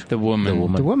stoned? The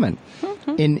woman. The woman.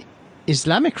 In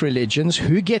Islamic religions,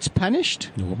 who gets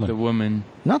punished? The woman.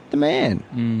 Not the man.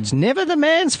 It's never the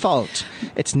man's fault.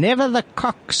 It's never the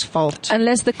cock's fault.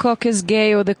 Unless the cock is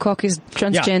gay or the cock is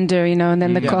transgender, you know, and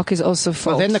then the cock is also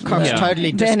fault. Well, then the cock's Yeah.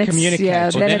 totally Then it's- discommunicated. yeah,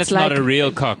 Well, then it's like, not a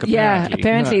real cock, Yeah, apparently.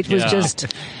 apparently it was Yeah.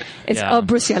 just. It's Yeah. oh,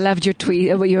 Brucey, I loved your tweet,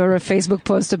 your Facebook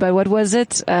post about what was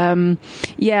it?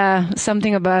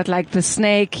 Something about like the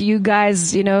snake. You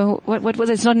guys, you know, what was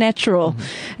it? It's not natural.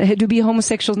 To be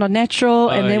homosexual is not natural,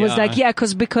 and it was yeah.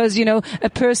 like because you know a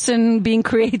person being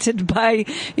created by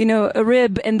you know a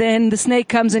rib, and then the snake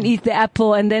comes and eats the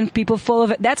apple, and then people fall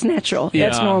of it. That's natural.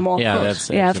 That's Yeah. normal. Yeah, that's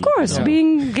yeah, of actually- course. yeah.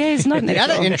 Being gay is not The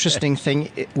natural. other interesting thing,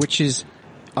 which is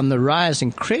on the rise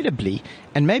incredibly,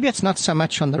 and maybe it's not so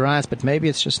much on the rise, but maybe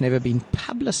it's just never been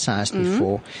publicized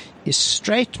before, is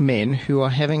straight men who are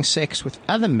having sex with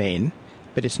other men,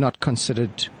 but it's not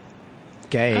considered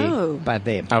gay Oh. by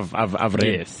them. I've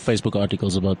read Yes. Facebook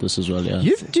articles about this as well. Yeah.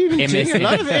 You've been doing a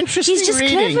lot of interesting He's just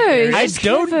reading. clever. He's I just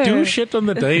don't clever. do shit on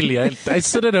the daily. I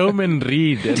sit at home and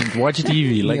read and watch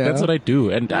TV. Like Yeah. that's what I do.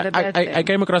 And Not a bad I thing.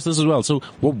 came across this as well. So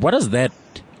what does that?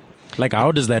 Like,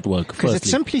 how does that work? 'Cause it firstly?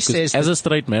 simply 'Cause says as that- a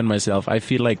straight man myself, I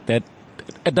feel like that.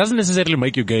 It doesn't necessarily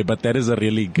make you gay, but that is a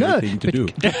really good No, thing to but- do.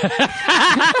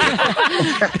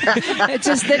 It's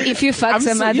just that if you fuck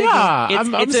some other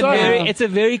It's a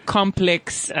very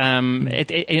complex, and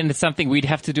it's something we'd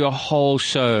have to do a whole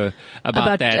show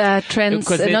about that. trans,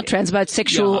 Because not trans, but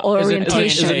sexual is it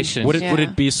orientation. Would it Yeah. would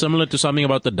it be similar to something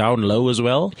about the down low as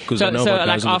well? Because I So, know so about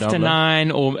like guys in the after down low.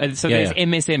 9, or so Yeah, there's yeah.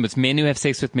 MSM. It's men who have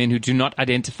sex with men who do not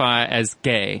identify as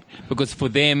gay, because for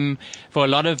them, for a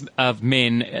lot of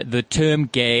men, the term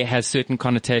gay has certain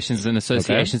connotations and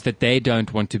associations that they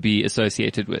don't want to be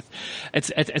associated with.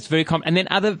 It's very common. And then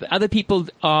other people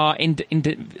are in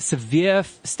severe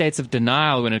states of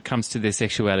denial when it comes to their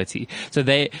sexuality. So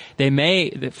they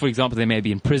may, for example, they may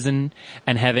be in prison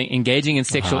and engaging in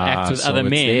sexual acts with so other it's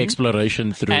men. the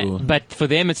exploration through. But for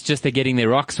them, it's just they're getting their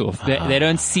rocks off. They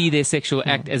don't see their sexual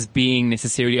act as being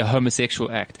necessarily a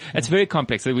homosexual act. It's very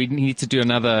complex. So we need to do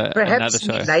another Perhaps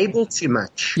we show. label too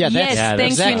much. Yeah, that's Yes, thank you,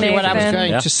 exactly what I was Nathan.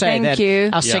 going Yeah. to say. Thank that you.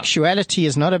 Our Yeah. sexuality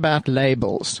is not about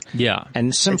labels. Yeah. And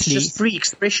It's simply, just free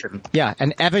expression. yeah,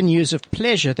 and avenues of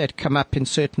pleasure that come up in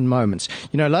certain moments.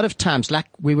 You know, a lot of times, like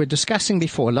we were discussing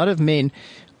before, a lot of men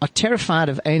are terrified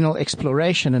of anal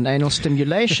exploration and anal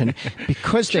stimulation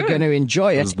because they're going to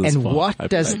enjoy it. Was this And far? what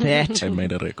does that I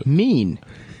made a record. mean?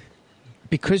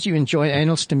 Because you enjoy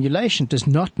anal stimulation does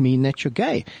not mean that you're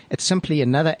gay. It's simply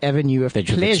another avenue of That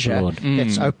you've pleasure explored.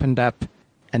 that's opened up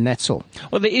and that's all.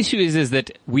 Well, the issue is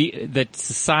that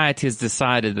society has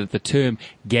decided that the term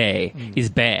gay is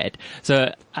bad.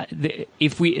 So the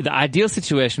ideal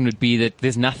situation would be that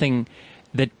there's nothing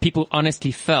that people honestly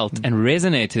felt and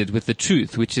resonated with the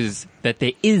truth, which is that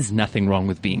there is nothing wrong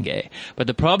with being gay. But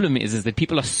the problem is that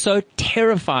people are so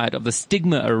terrified of the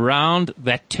stigma around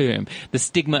that term, the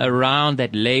stigma around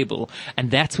that label, and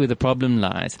that's where the problem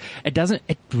lies.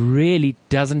 It really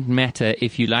doesn't matter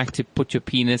if you like to put your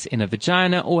penis in a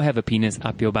vagina or have a penis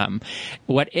up your bum.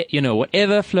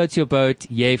 Whatever floats your boat,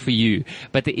 yay for you.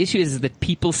 But the issue is that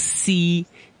people see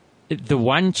the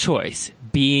one choice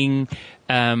being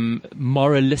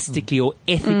moralistically or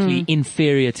ethically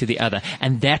inferior to the other.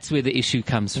 And that's where the issue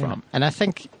comes from. And I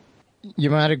think you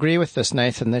might agree with this,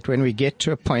 Nathan, that when we get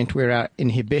to a point where our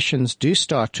inhibitions do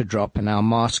start to drop and our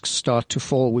masks start to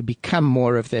fall, we become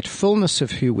more of that fullness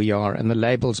of who we are and the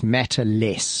labels matter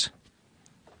less.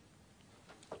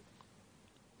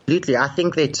 Absolutely. I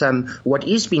think that what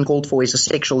is being called for is a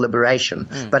sexual liberation.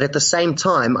 But at the same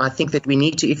time, I think that we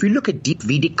need to, if you look at deep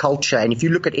Vedic culture and if you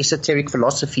look at esoteric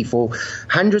philosophy for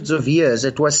hundreds of years,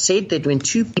 it was said that when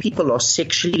two people are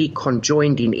sexually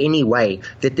conjoined in any way,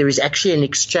 that there is actually an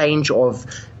exchange of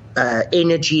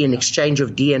energy, an exchange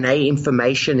of DNA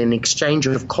information, an exchange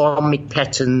of karmic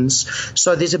patterns.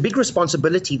 So there's a big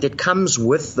responsibility that comes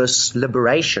with this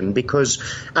liberation because,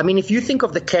 I mean, if you think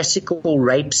of the classical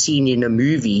rape scene in a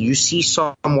movie, you see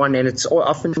someone, and it's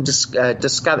often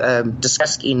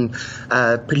discussed in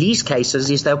police cases,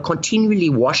 is they'll continually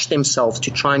wash themselves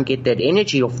to try and get that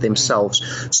energy off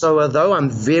themselves. So although I'm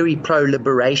very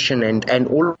pro-liberation and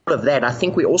all of that, I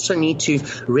think we also need to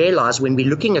realize when we're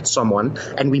looking at someone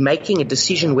and we making a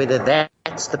decision whether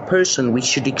that's the person we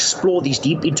should explore these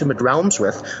deep, intimate realms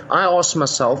with, I ask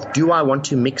myself, do I want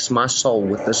to mix my soul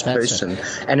with this person?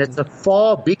 And it's a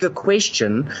far bigger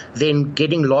question than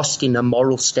getting lost in a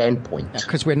moral standpoint.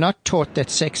 Because we're not taught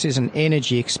that sex is an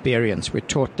energy experience. We're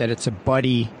taught that it's a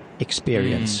body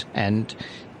experience. And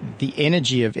the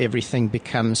energy of everything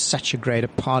becomes such a greater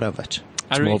part of it.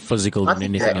 It's more physical than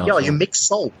anything else. Yeah, you mix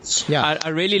souls. Yeah. I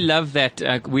really love that.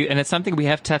 And it's something we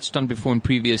have touched on before in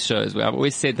previous shows where I've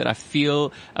always said that I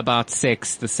feel about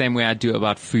sex the same way I do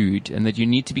about food, and that you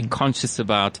need to be conscious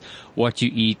about what you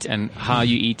eat and how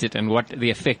you eat it and what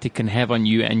the effect it can have on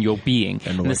you and your being.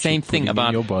 And the same thing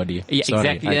about your body. Yeah,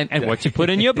 Sorry, exactly. And what you put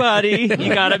in your body.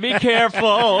 You gotta be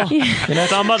careful.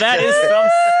 Some of that is some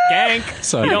skank.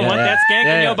 Sorry, you don't want that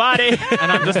skank in your body.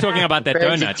 And I'm just talking about that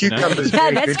donut.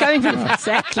 Yeah, that's coming from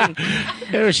exactly.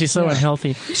 Oh, she's so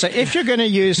unhealthy. So if you're going to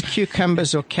use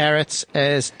cucumbers or carrots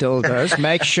as dildos,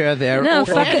 make sure they're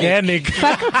organic.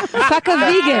 Fuck a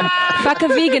vegan. Fuck a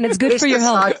vegan. It's good for your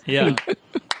health. Yeah.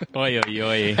 Oi, oi,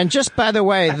 oi. And just by the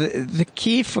way, the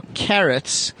key for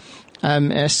carrots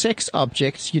as sex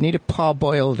objects, you need to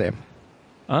parboil them.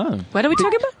 Oh. What are we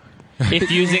talking about?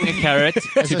 If using a carrot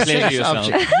to pleasure yourself.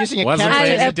 Using a Wasn't carrot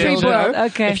it as a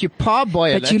dildo, okay. if you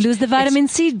parboil it. But you lose the vitamin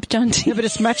C, John T. Yeah, but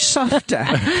it's much softer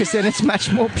because then it's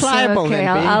much more pliable. Okay,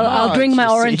 than being I'll hard, drink my you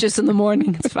see. oranges in the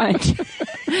morning. It's fine.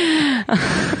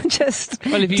 Just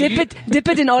dip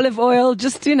it in olive oil.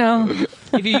 Just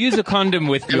If you use a condom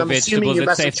with your I'm assuming vegetables, you it's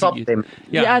must safe chop to use. them.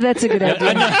 yeah, that's a good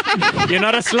idea. You're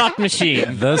not a slot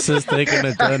machine. This is taking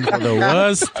a turn for the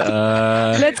worst.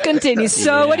 Let's continue.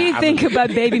 So, what do you think about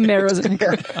baby marrows for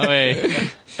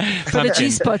the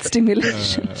G-spot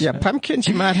stimulation? Yeah, pumpkins,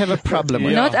 you might have a problem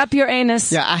with. Not up your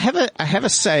anus. Yeah, I have a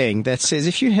saying that says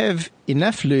if you have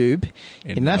enough lube,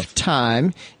 enough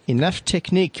time, enough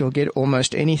technique, you'll get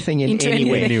almost anything in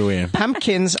anywhere.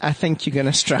 Pumpkins, I think you're going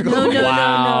to struggle with.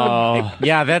 Wow.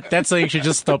 Yeah, that's so you should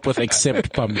just stop with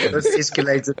except pumpkin. This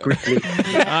escalated quickly.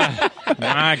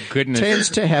 My goodness. Tends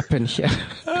to happen here.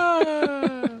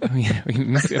 We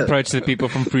must approach the people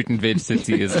from Fruit and Veg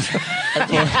City as a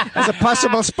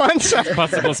possible sponsor.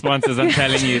 Possible sponsors, I'm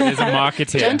telling you. There's a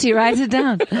market here. Don't you write it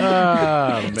down?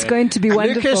 It's going to be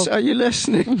wonderful. Lucas, are you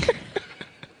listening?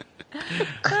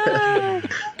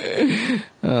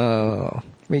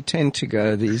 We tend to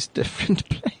go these different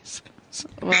places.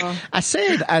 Well, I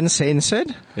say it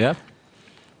uncensored, Yeah.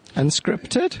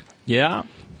 unscripted. Yeah.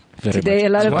 today a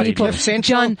lot of people.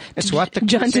 John,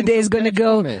 today is going to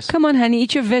go, come on, honey,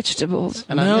 eat your vegetables.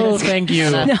 No, thank you.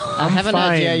 I have an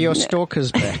idea. Your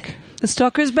stalker's back. The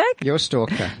stalker's back? Your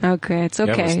stalker. Okay, it's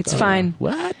okay. It's fine.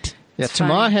 What? Yeah,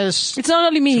 Tamar has... It's not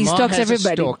only me. He stalks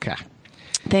everybody. A stalker.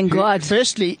 Thank God.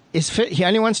 Firstly, he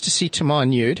only wants to see Tamar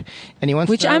nude, and he wants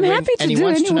Which I'm happy to do. And he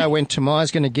wants to know when Tamar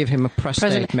is going to give him a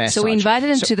prostate massage. So we invited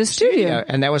him to the studio,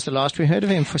 and that was the last we heard of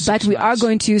him for 6 months. But we are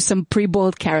going to use some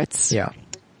pre-boiled carrots. Yeah.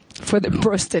 For the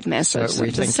prostate massage. So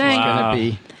we think it's going to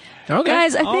be Okay.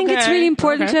 Guys, I think it's really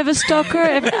important to have a stalker.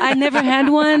 I never had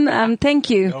one. Thank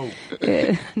you.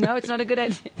 No, it's not a good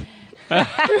idea.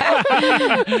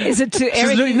 Is it too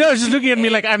Eric? She's looking at me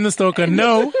like I'm the stalker.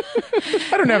 No,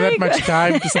 I don't have that much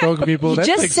time to stalk people. You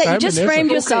just framed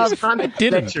yourself. I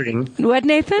didn't. What,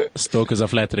 Nathan? Stalkers are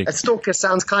flattering. A stalker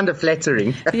sounds kind of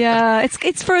flattering. Yeah,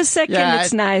 it's for a second.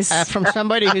 It's nice. From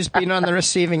somebody who's been on the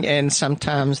receiving end,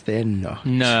 sometimes they're not.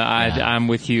 No, I'm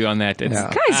with you on that. It's,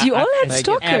 Guys, you all had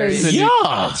stalkers.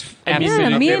 Yeah.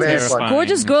 Absolutely. Me and this terrifying.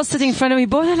 gorgeous girl sitting in front of me,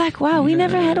 both are like, wow, we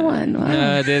never had one. Wow.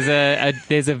 No, there's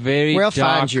a very We'll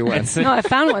dark, find you one. No, I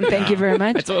found one. Thank you very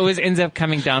much. It always ends up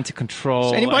coming down to control.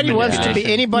 So anybody wants to be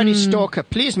anybody's Hmm. stalker,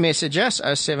 please message us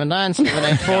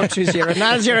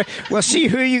 079-784-2090. We'll see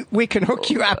who we can hook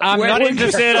you up I'm with. not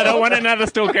interested. I don't want another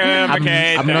stalker.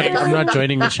 Okay, I'm not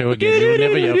joining the show again. You'll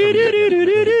never hear from me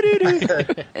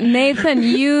again. Nathan,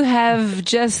 you have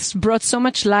just brought so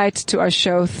much light to our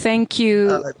show. Thank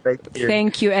you.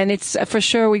 Thank you. And it's for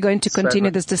sure we're going to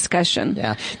continue this discussion.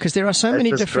 Yeah, because there are so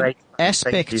many different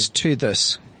aspects to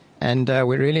this, and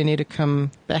we really need to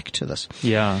come back to this.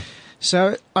 Yeah.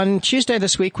 So on Tuesday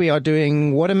this week, we are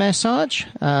doing water massage.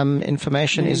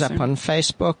 Information is up on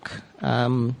Facebook.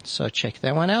 So check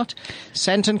that one out.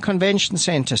 Santon Convention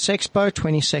Center, Sexpo,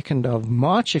 22nd of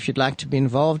March. If you'd like to be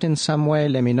involved in some way,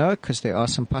 let me know, because there are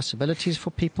some possibilities for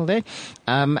people there.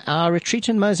 Our retreat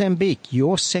in Mozambique,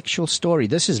 Your Sexual Story.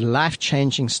 This is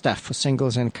life-changing stuff for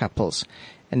singles and couples.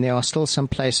 And there are still some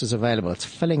places available. It's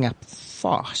filling up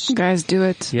fast. Guys, do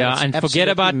it. Yeah, That's and forget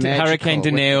absolutely about magical. Hurricane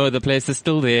Dineo. The place is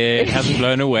still there. It hasn't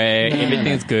blown away.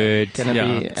 Everything's good.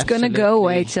 It's going to go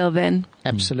away till then.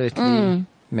 Absolutely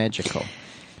magical.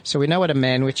 So we know what a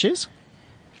man-witch is.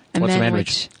 What's a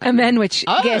man-witch? A man-witch.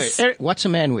 Oh, Yes. Eric, what's a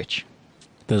man-witch?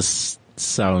 This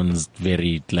sounds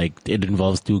very like it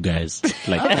involves two guys.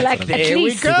 Like Like There at we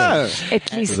least, go.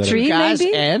 at least that three, Guys,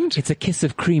 maybe. and It's a kiss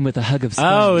of cream with a hug of sponge.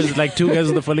 oh, is it like two guys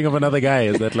with the filling of another guy?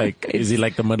 Is that like is he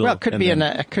like the middle? well, it could and be then-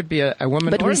 it could be a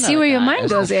woman. But or we see another where your guy mind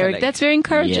as goes, the Eric. filling. That's very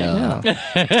encouraging. Yeah.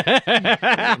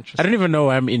 I don't even know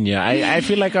why I'm in here. I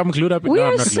feel like I'm glued up. We no,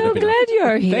 I'm are not so glued up glad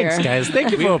you're here. Thanks, guys.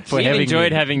 Thank you for We having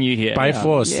enjoyed me. having you here. By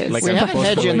force. Yes. Like We I'm haven't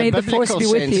had you in May the the force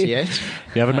biblical be with sense you. yet.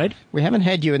 You haven't made? We haven't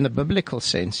had you in the biblical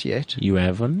sense yet. You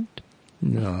haven't?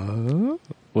 No.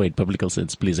 Wait, biblical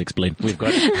sense. Please explain. We've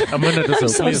got a minute or so.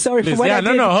 so please, sorry for please. what Yeah, I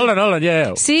no, did. hold on.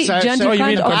 Yeah. See, So- John, so you you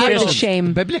mean can't operate with confession?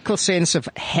 shame. Biblical sense of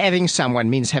having someone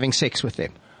means having sex with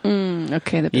them.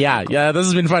 Okay. Yeah. This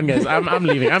has been fun, guys. I'm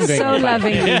leaving. I'm going. So Bye.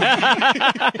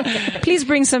 loving. Please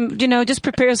bring some, just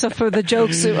prepare yourself for the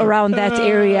jokes around that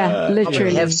area,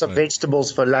 literally. Have some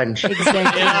vegetables for lunch.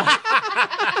 Exactly.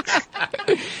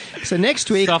 So next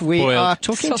week we Soft-boiled. are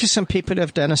talking to some people who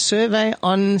have done a survey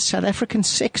on South African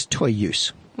sex toy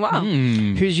use. Wow.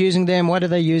 Who's using them? What are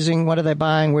they using? What are they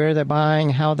buying? Where are they buying?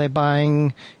 How are they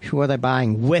buying? Who are they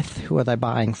buying with? Who are they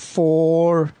buying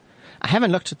for? I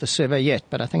haven't looked at the survey yet,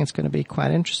 but I think it's going to be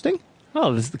quite interesting.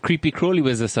 Well, the creepy crawly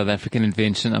was a South African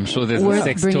invention. I'm sure there's We're a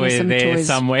sex bringing toy some there toys.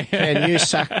 somewhere. Can you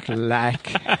suck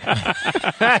like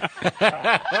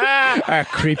a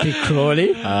creepy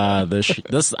crawly?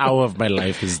 This hour of my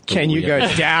life is. Can you go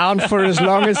down for as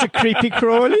long as a creepy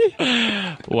crawly?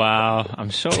 Wow, I'm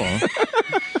sure.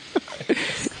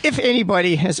 If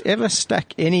anybody has ever stuck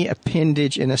any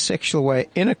appendage in a sexual way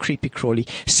in a creepy crawly,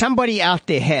 somebody out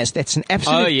there has. That's an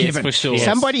absolute Oh, yes, given. for sure.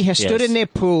 Somebody has stood Yes. in their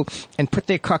pool and put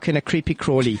their cock in a creepy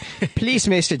crawly. Please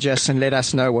message us and let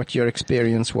us know what your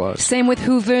experience was. Same with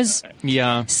Hoovers.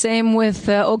 Yeah. Same with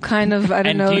all kind of, I don't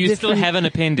And know. do you still different- have an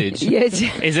appendage? Yes.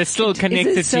 Is it still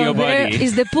connected Is it to your there? body?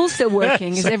 Is the pool still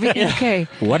working? Is everything okay?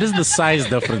 What is the size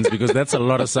difference? Because that's a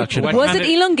lot of suction. What Was kind it of-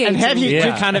 elongated? And have you,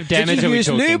 What kind of damage did you are we use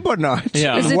talking? lube or not?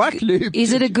 Yeah. And Is it- what lube?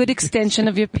 Is it a good extension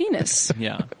of your penis?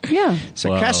 Yeah. Yeah.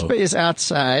 So Wow. Casper is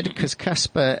outside because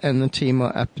Casper and the team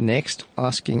are up next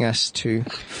asking us to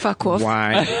Fuck off.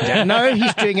 wind down. No,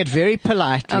 he's doing it very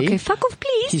politely. Okay, fuck off,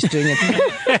 please. He's doing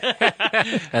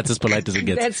it. That's as polite as it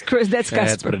gets. That's That's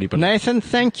Casper. pretty polite. Nathan,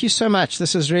 thank you so much.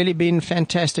 This has really been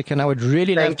fantastic, and I would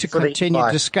really love Thank to you for the continue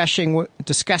invite.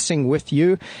 discussing with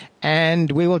you,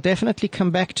 and we will definitely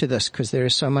come back to this because there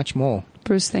is so much more.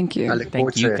 Bruce, thank you. I look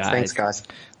forward you, to it. guys. Thanks, guys.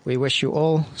 We wish you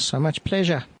all so much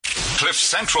pleasure.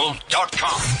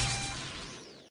 CliffCentral.com.